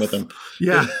fucking with them.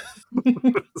 Yeah.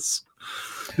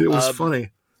 It was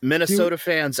funny. Minnesota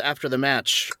fans after the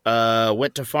match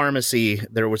went to pharmacy.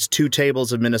 There was 2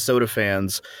 tables of Minnesota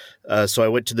fans. So I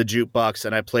went to the jukebox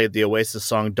and I played the Oasis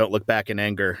song, Don't Look Back in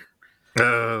Anger.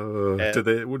 Did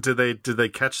they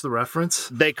catch the reference?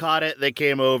 They caught it. They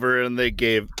came over and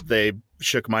they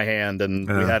shook my hand, and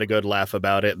we had a good laugh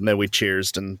about it, and then we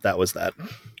cheersed, and that was that.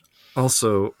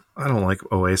 Also, I don't like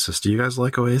Oasis. Do you guys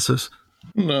like Oasis?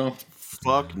 No.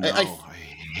 Fuck no.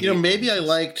 Maybe I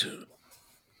liked.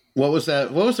 What was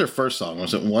that? What was their first song?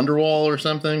 Was it Wonderwall or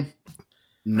something?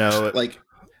 No,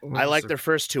 I like their their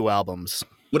first 2 albums.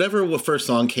 Whatever first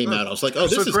song came out, I was like, "Oh,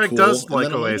 this so is Greg cool." does And like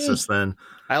then I'm Oasis, then.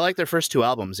 I like their first 2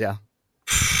 albums. Yeah.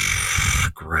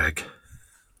 Greg.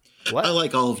 What? I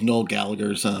like all of Noel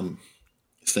Gallagher's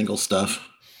single stuff.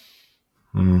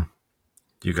 You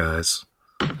guys.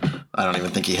 I don't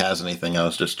even think he has anything. I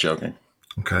was just joking.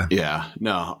 Okay. Yeah,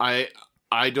 no, I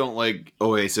don't like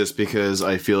Oasis because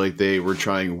I feel like they were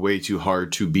trying way too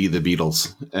hard to be the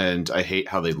Beatles, and I hate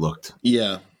how they looked.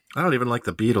 Yeah. I don't even like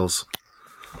the Beatles.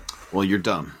 Well, you're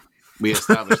dumb. We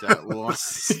established that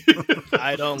once.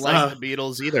 I don't like the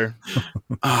Beatles either.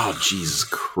 Oh, Jesus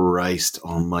Christ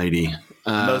Almighty!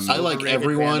 Most I like overrated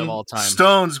everyone. band of all time.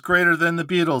 Stones greater than the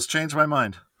Beatles. Change my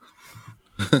mind.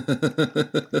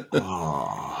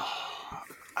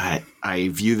 I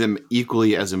view them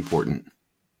equally as important.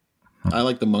 I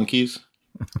like the Monkees.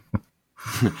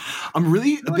 I'm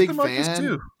really a big the Monkees fan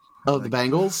too. of the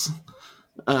Bangles.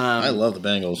 I love the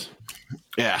Bangles.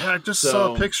 Yeah, I just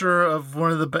saw a picture of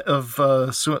one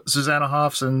of Susanna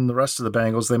Hoffs and the rest of the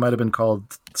Bangles. They might have been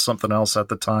called something else at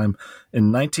the time.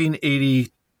 In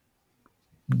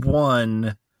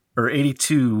 1981 or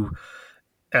 82,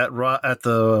 at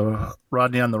the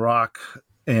Rodney on the Rock,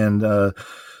 and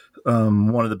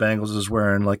one of the Bangles is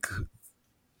wearing like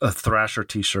a Thrasher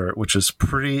t-shirt, which is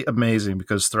pretty amazing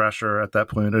because Thrasher at that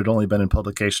point had only been in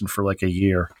publication for like a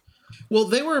year. Well,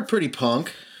 they were pretty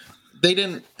punk. They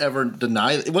didn't ever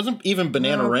deny it. Wasn't even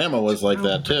Bananarama was like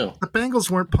that too. The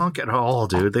Bangles weren't punk at all,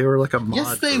 dude. They were like a mod.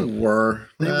 Yes, they group. were.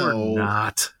 They were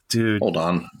not, dude. Hold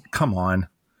on. Come on.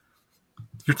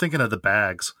 You're thinking of the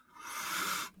Bags.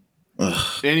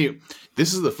 Anyway,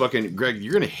 this is the fucking Greg.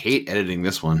 You're gonna hate editing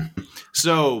this one.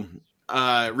 So,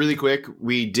 really quick,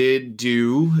 we did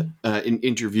do an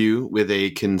interview with a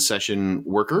concession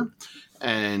worker,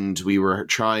 and we were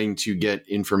trying to get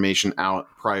information out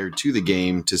prior to the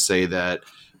game to say that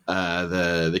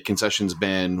the concessions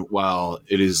ban, while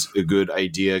it is a good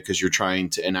idea because you're trying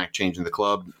to enact change in the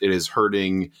club, it is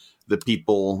hurting the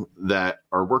people that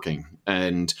are working,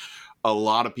 and a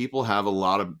lot of people have a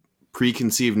lot of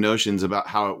preconceived notions about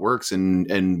how it works,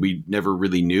 and we never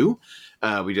really knew.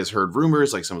 We just heard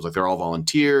rumors, like someone's like they're all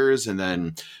volunteers, and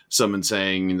then someone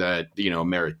saying that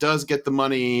Merit does get the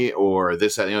money or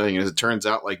this, that, and the other thing. And as it turns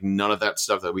out, like none of that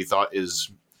stuff that we thought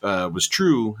was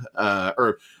true,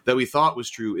 or that we thought was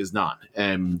true, is not.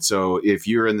 And so, if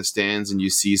you're in the stands and you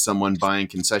see someone buying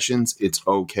concessions, it's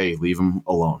okay, leave them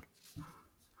alone.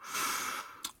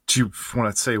 Do you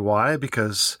want to say why?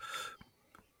 Because,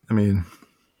 I mean,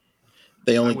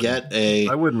 they only get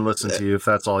I wouldn't listen to you if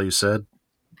that's all you said.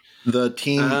 The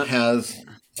team has.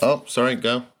 Oh, sorry.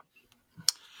 Go.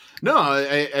 No,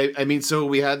 I mean, so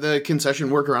we had the concession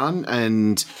worker on,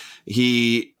 and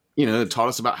he, taught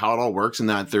us about how it all works, and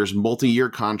that there's multi-year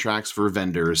contracts for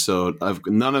vendors. So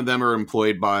none of them are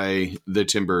employed by the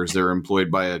Timbers; they're employed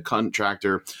by a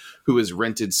contractor who has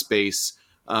rented space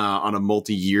on a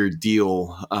multi-year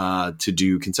deal to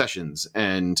do concessions,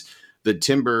 and the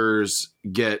Timbers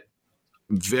get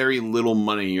very little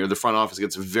money, or the front office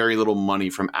gets very little money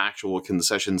from actual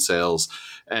concession sales.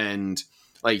 And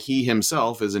like he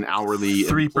himself is an hourly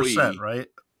 3%, right?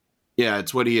 Yeah,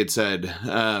 it's what he had said.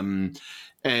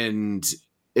 And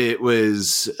it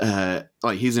was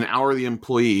like he's an hourly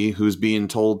employee who's being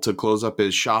told to close up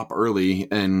his shop early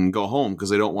and go home because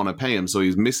they don't want to pay him. So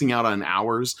he's missing out on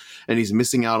hours, and he's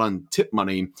missing out on tip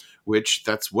money, which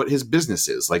that's what his business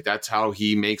is. Like that's how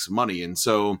he makes money. And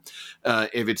so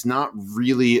if it's not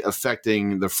really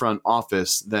affecting the front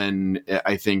office, then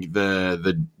I think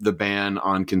the ban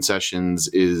on concessions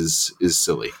is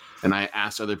silly. And I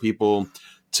asked other people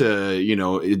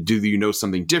to, do you know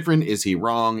something different? Is he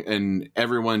wrong? And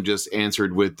everyone just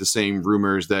answered with the same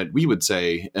rumors that we would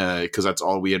say, because that's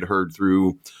all we had heard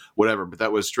through whatever. But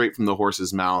that was straight from the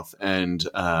horse's mouth. And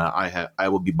I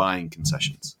will be buying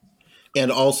concessions. And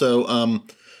also,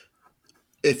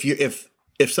 if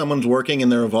someone's working and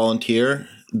they're a volunteer,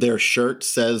 their shirt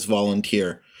says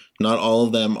volunteer. Not all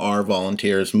of them are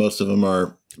volunteers. Most of them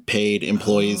are paid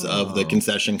employees of the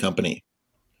concession company.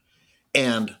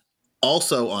 And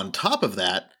also on top of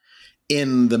that,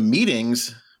 in the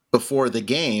meetings before the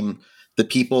game, the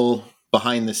people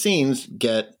behind the scenes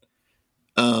get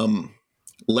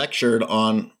lectured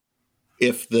on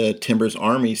if the Timbers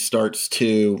Army starts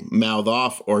to mouth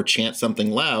off or chant something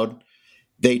loud,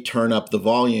 they turn up the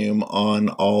volume on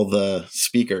all the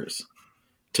speakers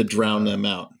to drown them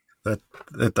out. That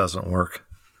it doesn't work.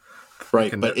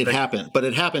 Right, but it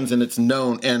happens, and it's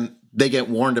known, and they get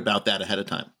warned about that ahead of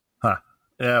time. Huh.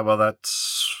 Yeah, well,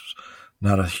 that's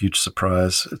not a huge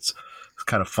surprise. It's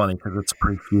kind of funny because it's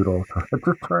pretty futile.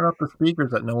 Just turn up the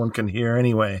speakers that no one can hear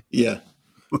anyway. Yeah.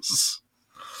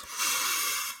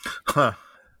 Huh.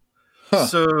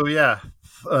 So, yeah.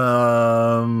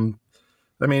 I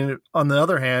mean, on the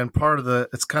other hand,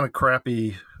 it's kind of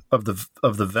crappy of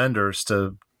the vendors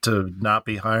to not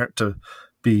be hired, to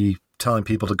be telling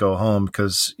people to go home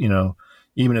because, you know,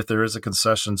 even if there is a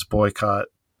concessions boycott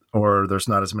or there's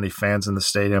not as many fans in the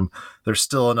stadium, there's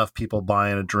still enough people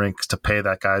buying a drink to pay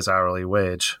that guy's hourly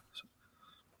wage.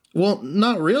 Well,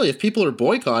 not really. If people are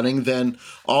boycotting, then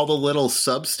all the little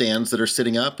sub stands that are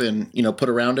sitting up and, you know, put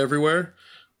around everywhere,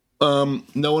 no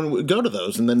one would go to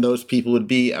those, and then those people would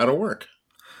be out of work.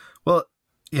 Well,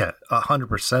 yeah,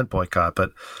 100% boycott, but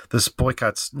this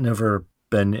boycott's never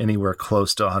been anywhere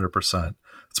close to 100%.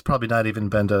 It's probably not even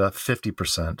been to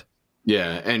 50%.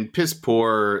 Yeah, and piss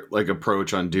poor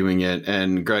approach on doing it.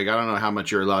 And Greg, I don't know how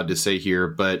much you're allowed to say here,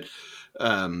 but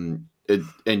and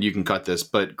you can cut this,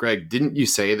 but Greg, didn't you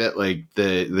say that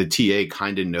the TA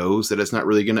kind of knows that it's not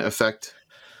really going to affect?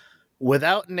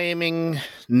 Without naming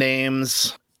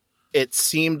names, it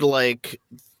seemed like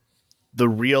the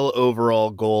real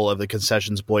overall goal of the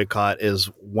concessions boycott is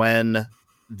when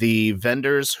the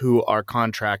vendors who are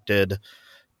contracted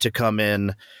to come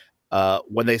in,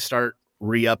 when they start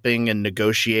re-upping and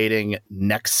negotiating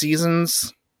next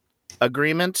season's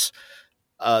agreement,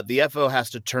 the FO has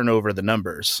to turn over the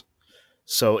numbers.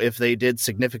 So if they did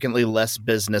significantly less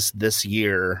business this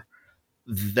year,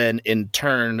 then in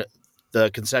turn, the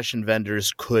concession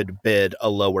vendors could bid a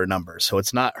lower number. So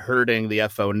it's not hurting the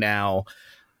FO now,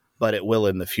 but it will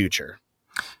in the future.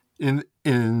 In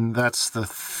that's the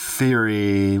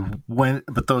theory.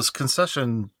 But those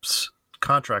concessions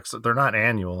contracts, they're not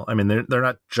annual. I mean, they're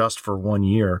not just for 1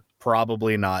 year.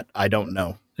 Probably not. I don't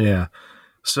know. Yeah.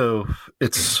 So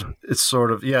it's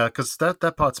sort of, yeah, because that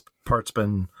part's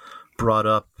been brought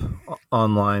up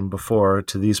online before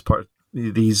to these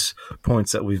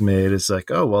points that we've made. Is like,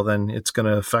 oh, well, then it's going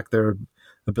to affect their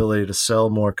ability to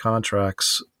sell more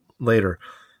contracts later.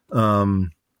 Yeah,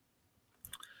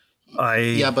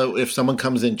 but if someone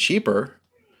comes in cheaper,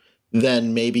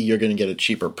 then maybe you're going to get a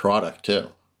cheaper product too.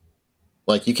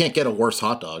 Like, you can't get a worse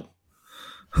hot dog.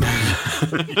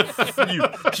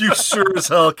 you sure as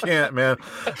hell can't, man.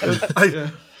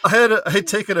 I had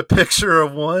taken a picture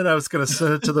of one. I was going to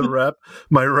send it to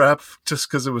my rep, just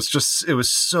because it was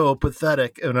so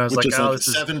pathetic. And I was Which like, is oh, like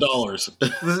this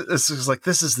 $7.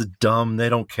 This is the dumb. They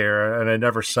don't care. And I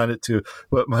never sent it to,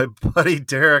 but my buddy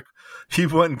Derek, he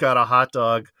went and got a hot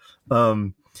dog.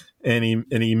 And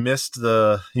he missed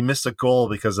a goal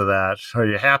because of that. Are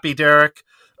you happy, Derek?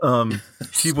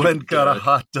 He went and got a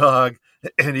hot dog,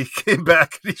 and he came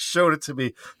back and he showed it to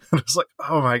me, and I was like,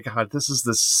 "Oh my god, this is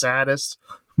the saddest,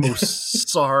 most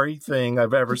sorry thing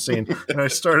I've ever seen." And I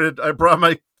brought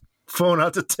my phone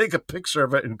out to take a picture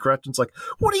of it, and Gretchen's like,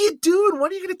 "What are you doing? Why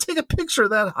are you going to take a picture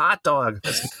of that hot dog?"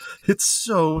 It's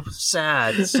so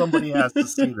sad. Somebody has to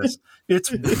see this.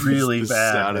 It's really the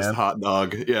bad, saddest man. hot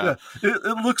dog. Yeah.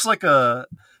 It looks like the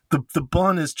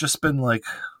bun has just been like,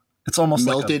 it's almost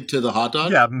melted to the hot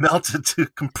dog. Yeah, melted to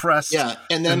compressed. Yeah,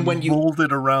 and then when you mold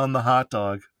it around the hot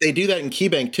dog, they do that in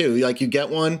KeyBank too. Like, you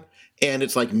get one and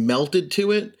it's like melted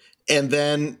to it, and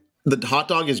then the hot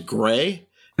dog is gray,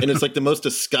 and it's like the most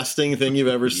disgusting thing you've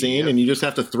ever seen, and you just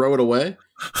have to throw it away.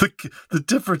 The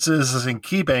difference is in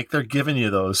KeyBank, they're giving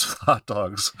you those hot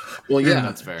dogs. Well, yeah,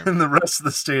 that's fair. In the rest of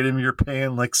the stadium, you're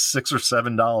paying like $6 or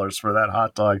 $7 for that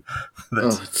hot dog.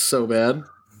 It's so bad.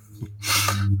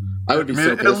 I would be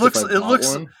so pissed if I bought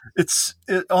one. It's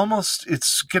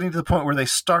getting to the point where they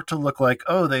start to look like,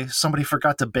 somebody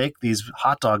forgot to bake these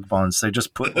hot dog buns. They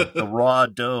just put like the raw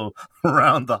dough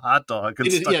around the hot dog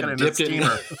and stuck it in the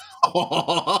steamer.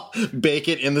 Bake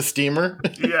it in the steamer.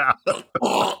 Yeah.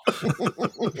 Oh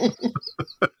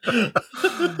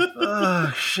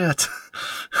shit.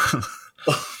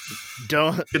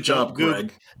 Good job,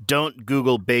 Greg. Don't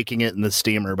Google baking it in the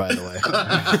steamer, by the way.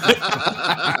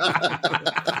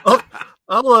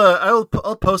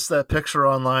 I'll post that picture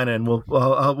online, and we'll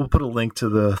put a link to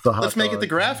the hot Let's dog. make it the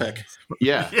graphic.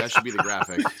 Yeah, that should be the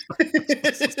graphic.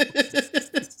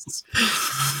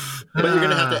 But you're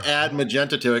gonna have to add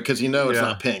magenta to it because it's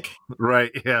not pink.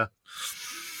 Right? Yeah.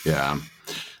 Yeah.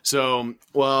 So,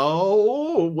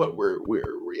 well, where were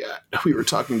we at? We were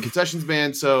talking concessions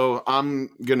ban. So I'm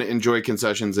going to enjoy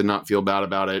concessions and not feel bad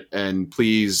about it. And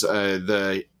please,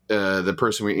 the the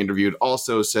person we interviewed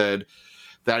also said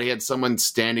that he had someone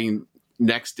standing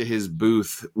next to his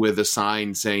booth with a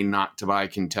sign saying not to buy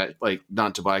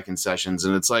concessions,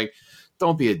 and it's like,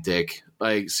 don't be a dick.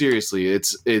 Like, seriously,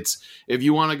 it's if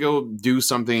you want to go do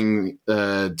something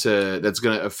that's going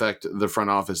to affect the front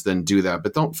office, then do that,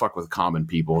 but don't fuck with common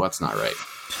people. That's not right.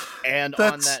 And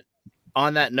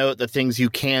on that note, the things you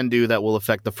can do that will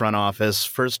affect the front office,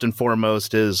 first and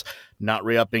foremost, is not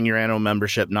re-upping your annual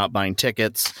membership, not buying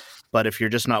tickets. But if you're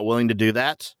just not willing to do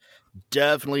that,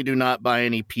 definitely do not buy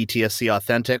any PTSC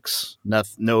Authentics,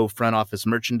 no front office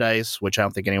merchandise, which I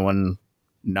don't think anyone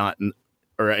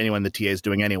in the TA is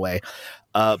doing anyway.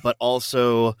 But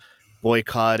also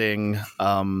boycotting,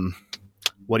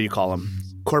 what do you call them?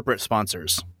 Corporate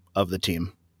sponsors of the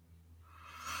team.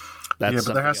 But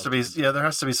there has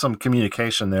to be some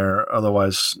communication there.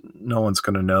 Otherwise, no one's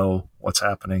going to know what's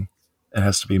happening. It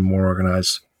has to be more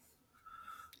organized.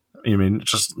 You mean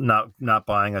just not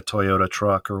buying a Toyota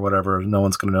truck or whatever? No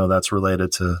one's going to know that's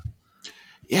related to.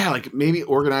 Yeah, like maybe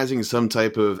organizing some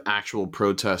type of actual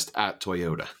protest at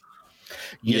Toyota.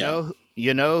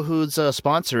 You know whose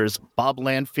sponsor is Bob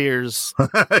Lanfear's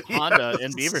Honda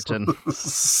in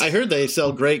Beaverton. I heard they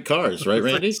sell great cars, right,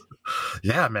 Randy?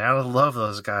 Yeah, man, I love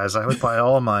those guys. I would buy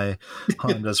all my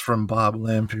Hondas from Bob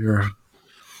Lanfear.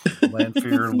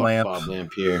 Lanfear lamp. Bob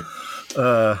Lanfear.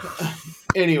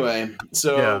 Anyway,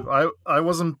 so yeah, I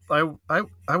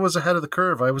was ahead of the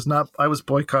curve. I was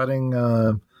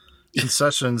boycotting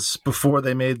concessions before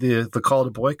they made the call to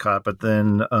boycott, but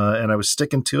then and I was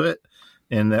sticking to it.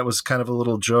 And that was kind of a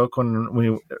little joke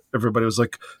when everybody was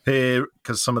like, "Hey,"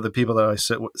 because some of the people that I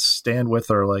stand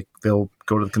with are like, they'll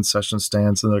go to the concession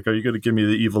stands and they're like, "Are you going to give me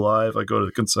the evil eye if I go to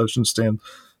the concession stand?"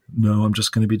 No, I'm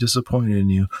just going to be disappointed in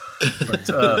you. But,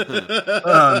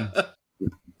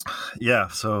 yeah,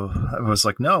 so I was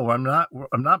like, "No, I'm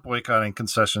not boycotting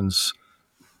concessions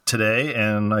today,"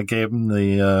 and I gave them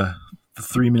the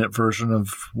 3-minute version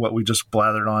of what we just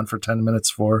blathered on for 10 minutes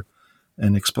for,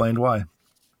 and explained why.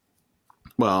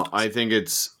 Well, I think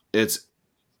it's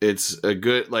a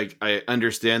good, like, I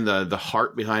understand the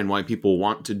heart behind why people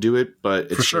want to do it,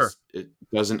 but it's just, it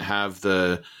doesn't have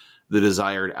the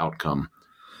desired outcome.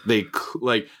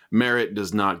 Merit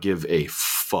does not give a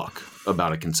fuck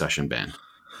about a concession ban.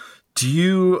 Do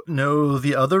you know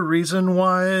the other reason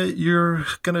why you're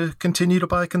going to continue to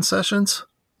buy concessions?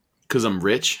 Because I'm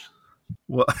rich.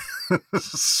 Well,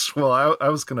 I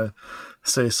was going to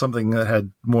say something that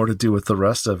had more to do with the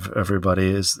rest of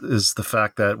everybody is the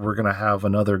fact that we're going to have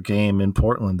another game in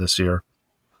Portland this year.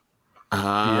 Be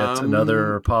it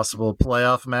another possible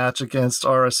playoff match against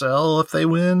RSL if they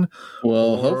win.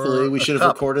 Well, hopefully we should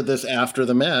have recorded this after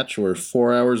the match. We're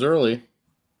 4 hours early.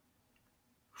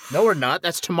 No, we're not.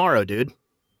 That's tomorrow, dude.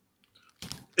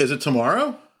 Is it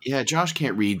tomorrow? Yeah, Josh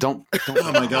can't read. Don't.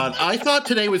 Oh my God! I thought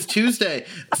today was Tuesday.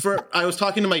 I was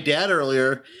talking to my dad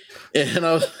earlier, and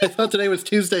I thought today was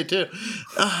Tuesday too.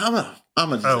 I'm a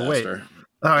disaster. Oh wait! Oh,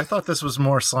 I thought this was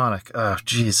more Sonic. Oh,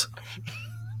 jeez.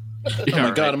 Oh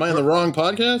my God! Am I on the wrong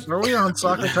podcast? Are we on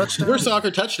Soccer Touchdown? We're Soccer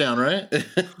Touchdown, right?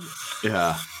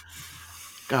 Yeah.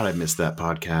 God, I missed that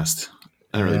podcast.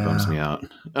 That really bums me out.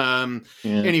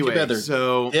 Anyway,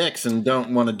 so dicks and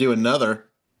don't want to do another.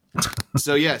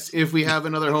 So yes, if we have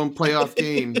another home playoff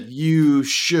game, you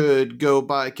should go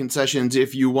buy concessions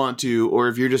if you want to, or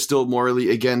if you're just still morally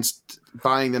against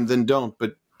buying them, then don't.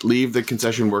 But leave the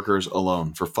concession workers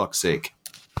alone, for fuck's sake.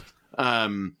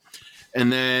 And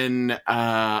then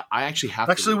I actually have.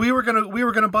 Actually, we were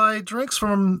gonna buy drinks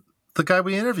from the guy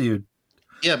we interviewed.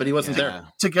 Yeah, but he wasn't there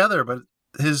together. But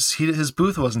his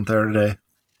booth wasn't there today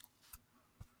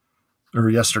or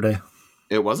yesterday.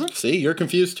 It wasn't. See, you're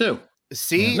confused too.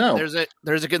 See, there's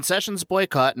a concessions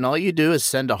boycott, and all you do is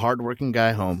send a hardworking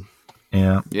guy home.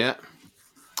 Yeah.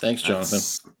 Thanks, Jonathan.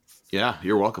 Yeah,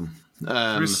 you're welcome.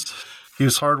 He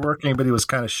was hardworking, but he was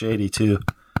kind of shady too.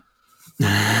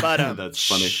 But that's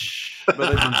funny.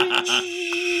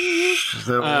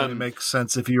 That would only make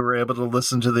sense if you were able to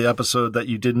listen to the episode that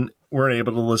you weren't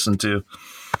able to listen to.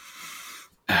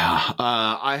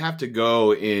 I have to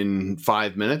go in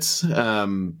 5 minutes,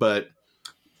 but.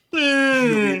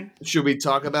 Should we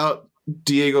talk about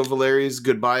Diego Valeri's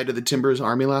goodbye to the Timbers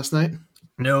Army last night?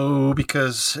 No,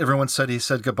 because everyone said he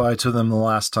said goodbye to them the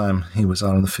last time he was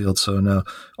out on the field, so no.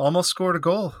 Almost scored a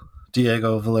goal,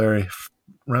 Diego Valeri,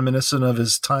 reminiscent of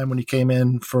his time when he came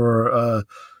in for...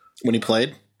 when he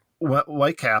played?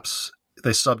 Whitecaps. They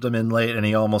subbed him in late, and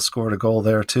he almost scored a goal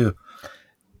there, too.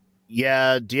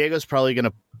 Yeah, Diego's probably going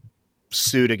to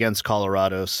suit against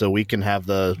Colorado, so we can have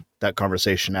that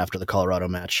conversation after the Colorado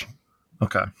match.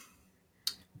 Okay.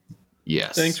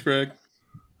 Yes. Thanks, Greg.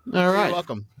 All right. You're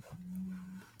welcome.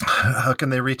 How can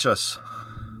they reach us?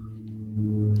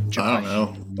 I don't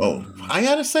know. Oh, I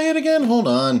gotta say it again? Hold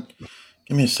on.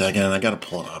 Give me a second. I gotta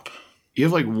pull it up. You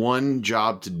have like one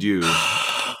job to do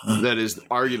that is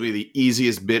arguably the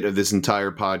easiest bit of this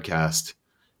entire podcast.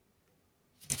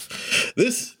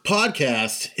 This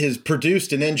podcast is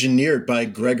produced and engineered by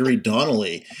Gregory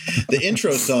Donnelly. The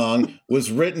intro song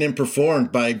was written and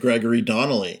performed by Gregory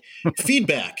Donnelly.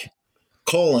 Feedback,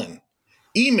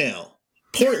 email,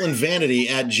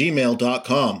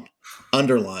 portlandvanity@gmail.com,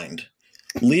 underlined.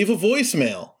 Leave a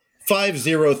voicemail,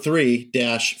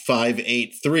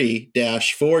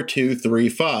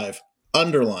 503-583-4235,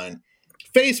 underline.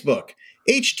 Facebook,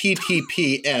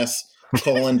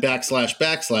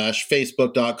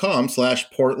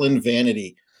 https://facebook.com/Portland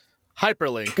Vanity.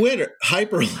 Hyperlink. Twitter,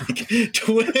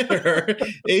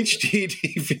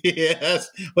 https,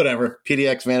 whatever,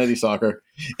 PDX Vanity Soccer.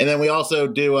 And then we also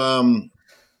do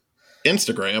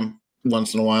Instagram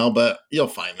once in a while, but you'll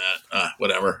find that.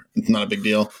 Whatever. It's not a big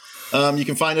deal. You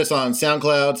can find us on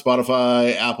SoundCloud,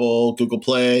 Spotify, Apple, Google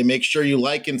Play. Make sure you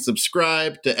like and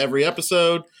subscribe to every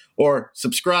episode, or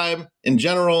subscribe in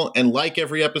general and like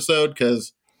every episode,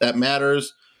 because that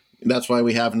matters. That's why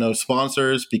we have no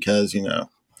sponsors, because, you know,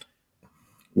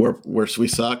 we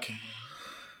suck.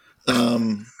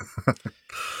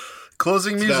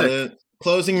 Closing music.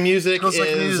 Closing music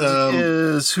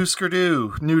is Husker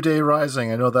Du, New Day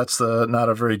Rising. I know that's not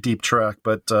a very deep track,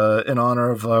 but in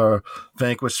honor of our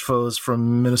vanquished foes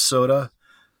from Minnesota.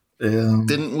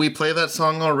 Didn't we play that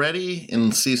song already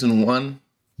in season 1?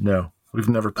 No, we've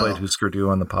never played Husker Du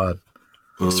on the pod.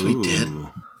 Yes, we did.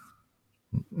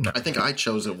 No. I think I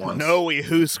chose it once. No, we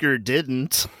Husker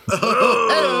didn't.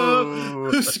 Oh,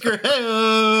 Husker,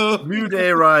 hey-o. New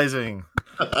Day Rising.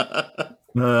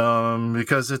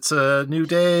 Because it's a new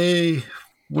day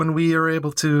when we are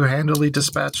able to handily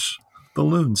dispatch the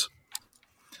loons.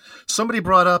 Somebody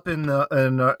brought up in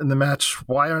the match,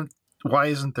 why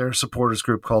isn't there a supporters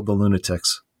group called the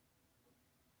Lunatics?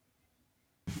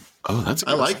 Oh, that's.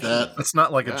 I like that. It's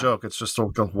not like a joke. It's just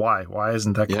why? Why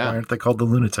isn't that? Why aren't they called the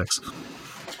Lunatics?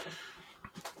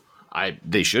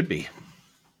 They should be.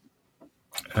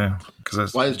 Yeah,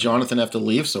 why does Jonathan have to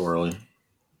leave so early?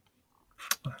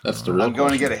 That's the real I'm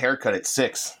going to get a haircut at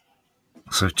 6.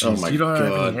 So, geez, you don't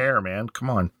have any hair, man. Come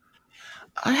on.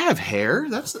 I have hair.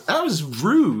 That was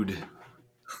rude.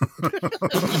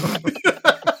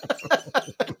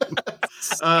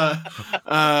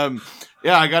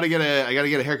 Yeah, I gotta get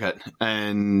a haircut,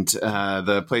 and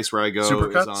the place where I go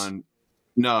Supercuts? is on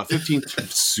 15th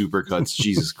Supercuts.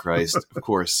 Jesus Christ, of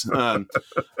course. I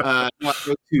go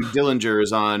to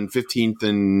Dillinger's on 15th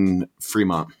and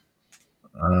Fremont.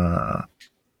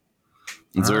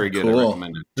 It's very good. Cool. I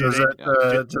recommend it. Do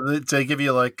they give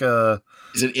you like?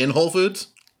 Is it in Whole Foods?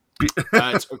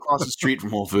 It's across the street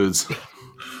from Whole Foods.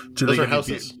 Do Those they are give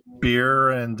you houses. beer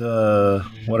and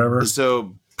whatever?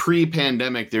 So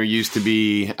pre-pandemic, there used to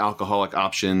be alcoholic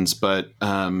options, but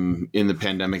in the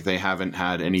pandemic, they haven't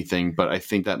had anything. But I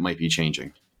think that might be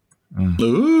changing.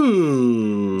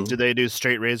 Ooh. Do they do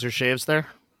straight razor shaves there?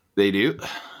 They do.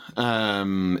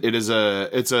 It's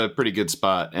a pretty good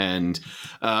spot, and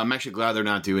I'm actually glad they're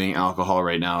not doing alcohol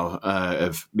right now.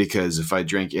 Because if I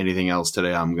drink anything else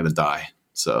today, I'm gonna die.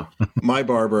 So My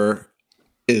barber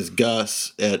is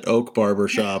Gus at Oak Barber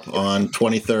Shop on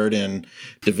 23rd and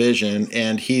Division,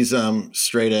 and he's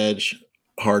straight edge,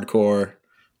 hardcore,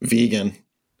 vegan.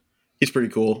 He's pretty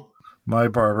cool. My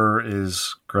barber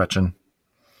is Gretchen.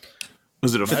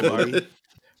 was it a flea?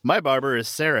 My barber is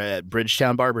Sarah at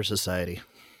Bridgetown Barber Society.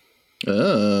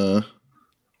 Wow,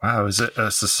 is it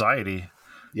a society?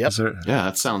 Yep. Is there, Yeah,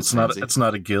 that sounds it's not. fancy. It's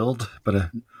not a guild, but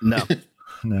a No.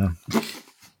 no.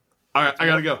 All right, I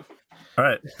gotta go. All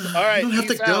right. All right. You don't have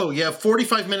to go. You have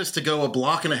 45 minutes to go, a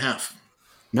block and a half.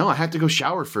 No, I have to go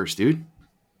shower first, dude.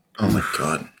 Oh my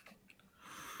God.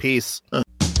 Peace.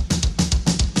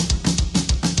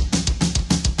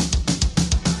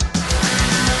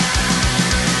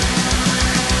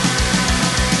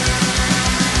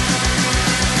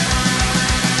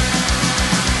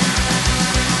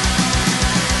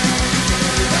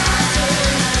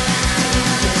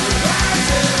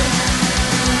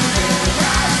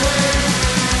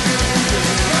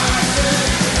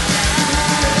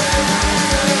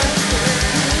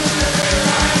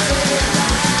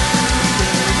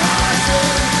 Rising.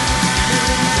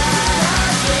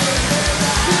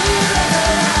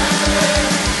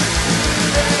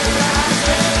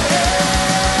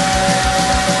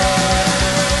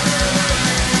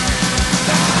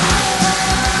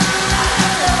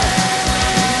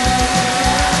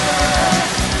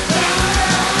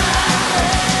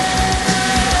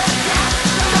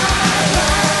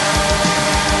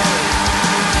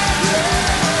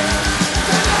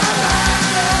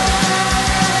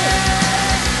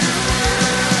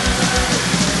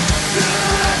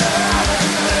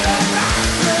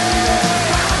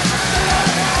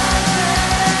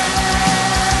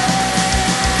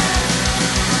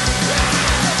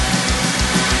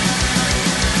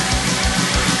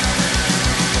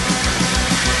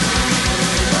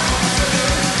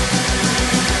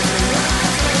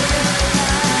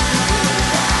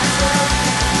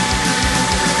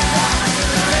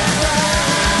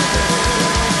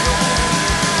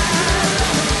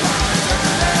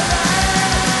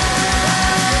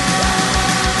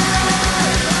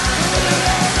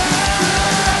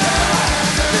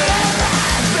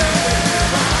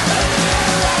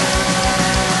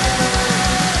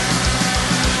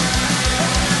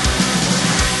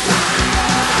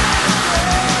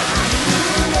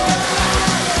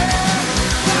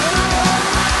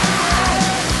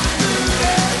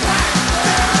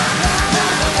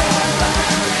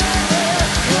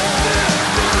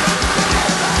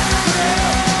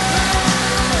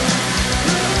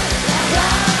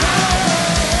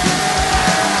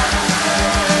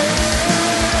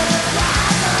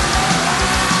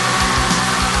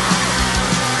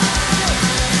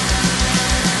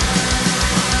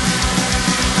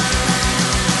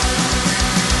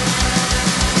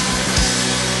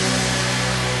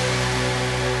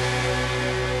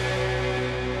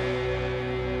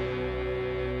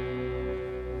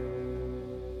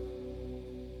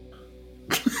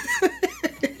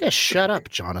 Yeah, shut up,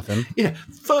 Jonathan. Yeah,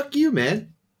 fuck you,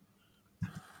 man.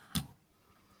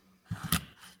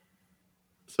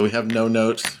 So we have no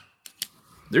notes.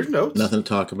 There's notes. Nothing to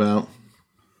talk about.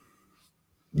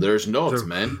 There's notes,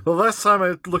 man. The last time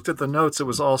I looked at the notes, it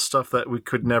was all stuff that we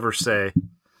could never say.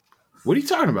 What are you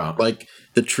talking about? Like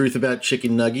the truth about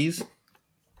chicken nuggies.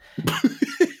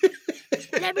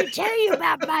 Let me tell you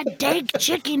about my dank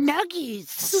chicken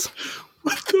nuggets.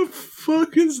 What the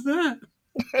fuck is that?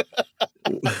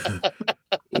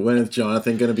 When is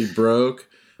Jonathan going to be broke?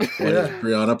 When is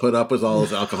Brianna put up with all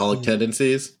his alcoholic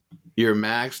tendencies? You're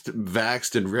maxed,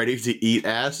 vaxxed, and ready to eat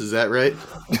ass. Is that right?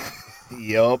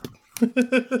 Yup.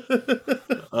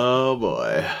 Oh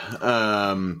boy.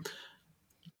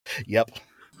 Yep.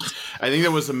 I think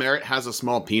that was the Merit has a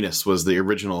small penis was the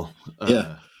original.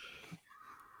 Yeah.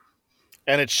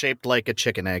 And it's shaped like a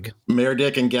chicken egg.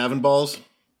 Meredith and Gavin balls.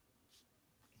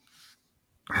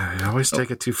 I always take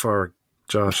it too far,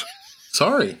 Josh.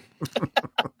 Sorry.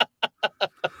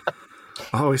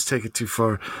 I always take it too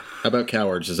far. How about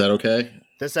cowards? Is that okay?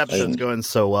 This episode's going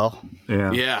so well.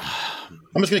 Yeah. Yeah.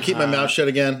 I'm just going to keep my mouth shut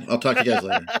again. I'll talk to you guys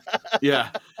later. Yeah.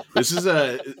 This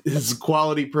is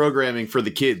quality programming for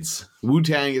the kids.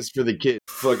 Wu-Tang is for the kids.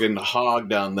 Fucking hog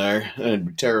down there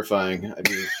and terrifying. I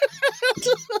mean,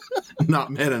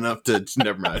 not man enough to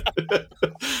never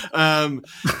mind.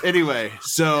 Anyway,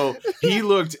 so he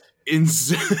looked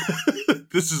insane.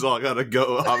 This is all gotta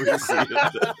go, obviously.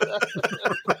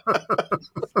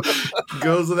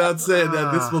 Goes without saying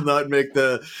that this will not make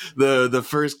the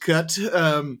first cut.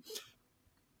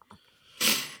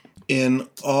 In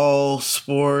all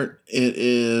sport, it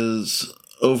is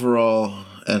overall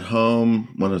at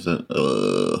home. What is it?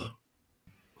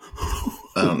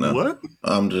 I don't know. What?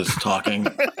 I'm just talking.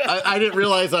 I didn't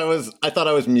realize I thought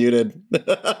I was muted. And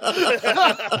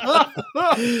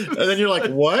then you're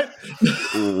like, what?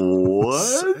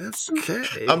 What? It's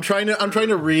okay. I'm trying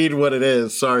to read what it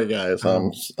is. Sorry guys.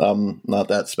 I'm not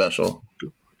that special.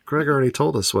 Greg already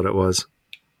told us what it was.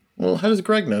 Well, how does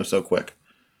Greg know so quick?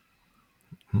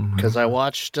 Because I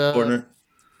watched Corner.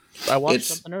 It's-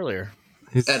 something earlier.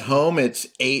 At home, it's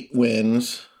 8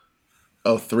 wins.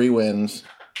 3 wins.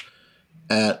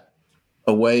 At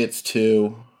away, it's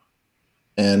 2.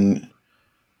 And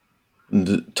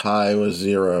the tie was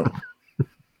 0.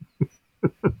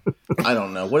 I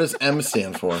don't know. What does M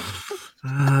stand for?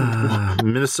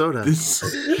 Minnesota.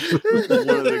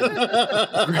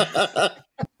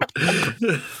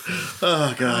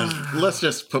 Oh, God. Let's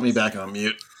just put me back on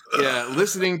mute. Yeah,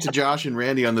 listening to Josh and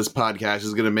Randy on this podcast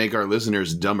is going to make our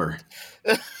listeners dumber.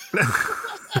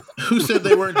 Who said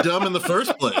they weren't dumb in the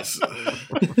first place?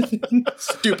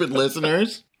 Stupid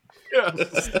listeners.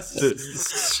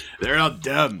 They're not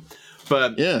dumb.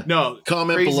 But Yeah. no,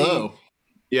 Comment crazy- below.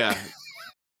 Yeah,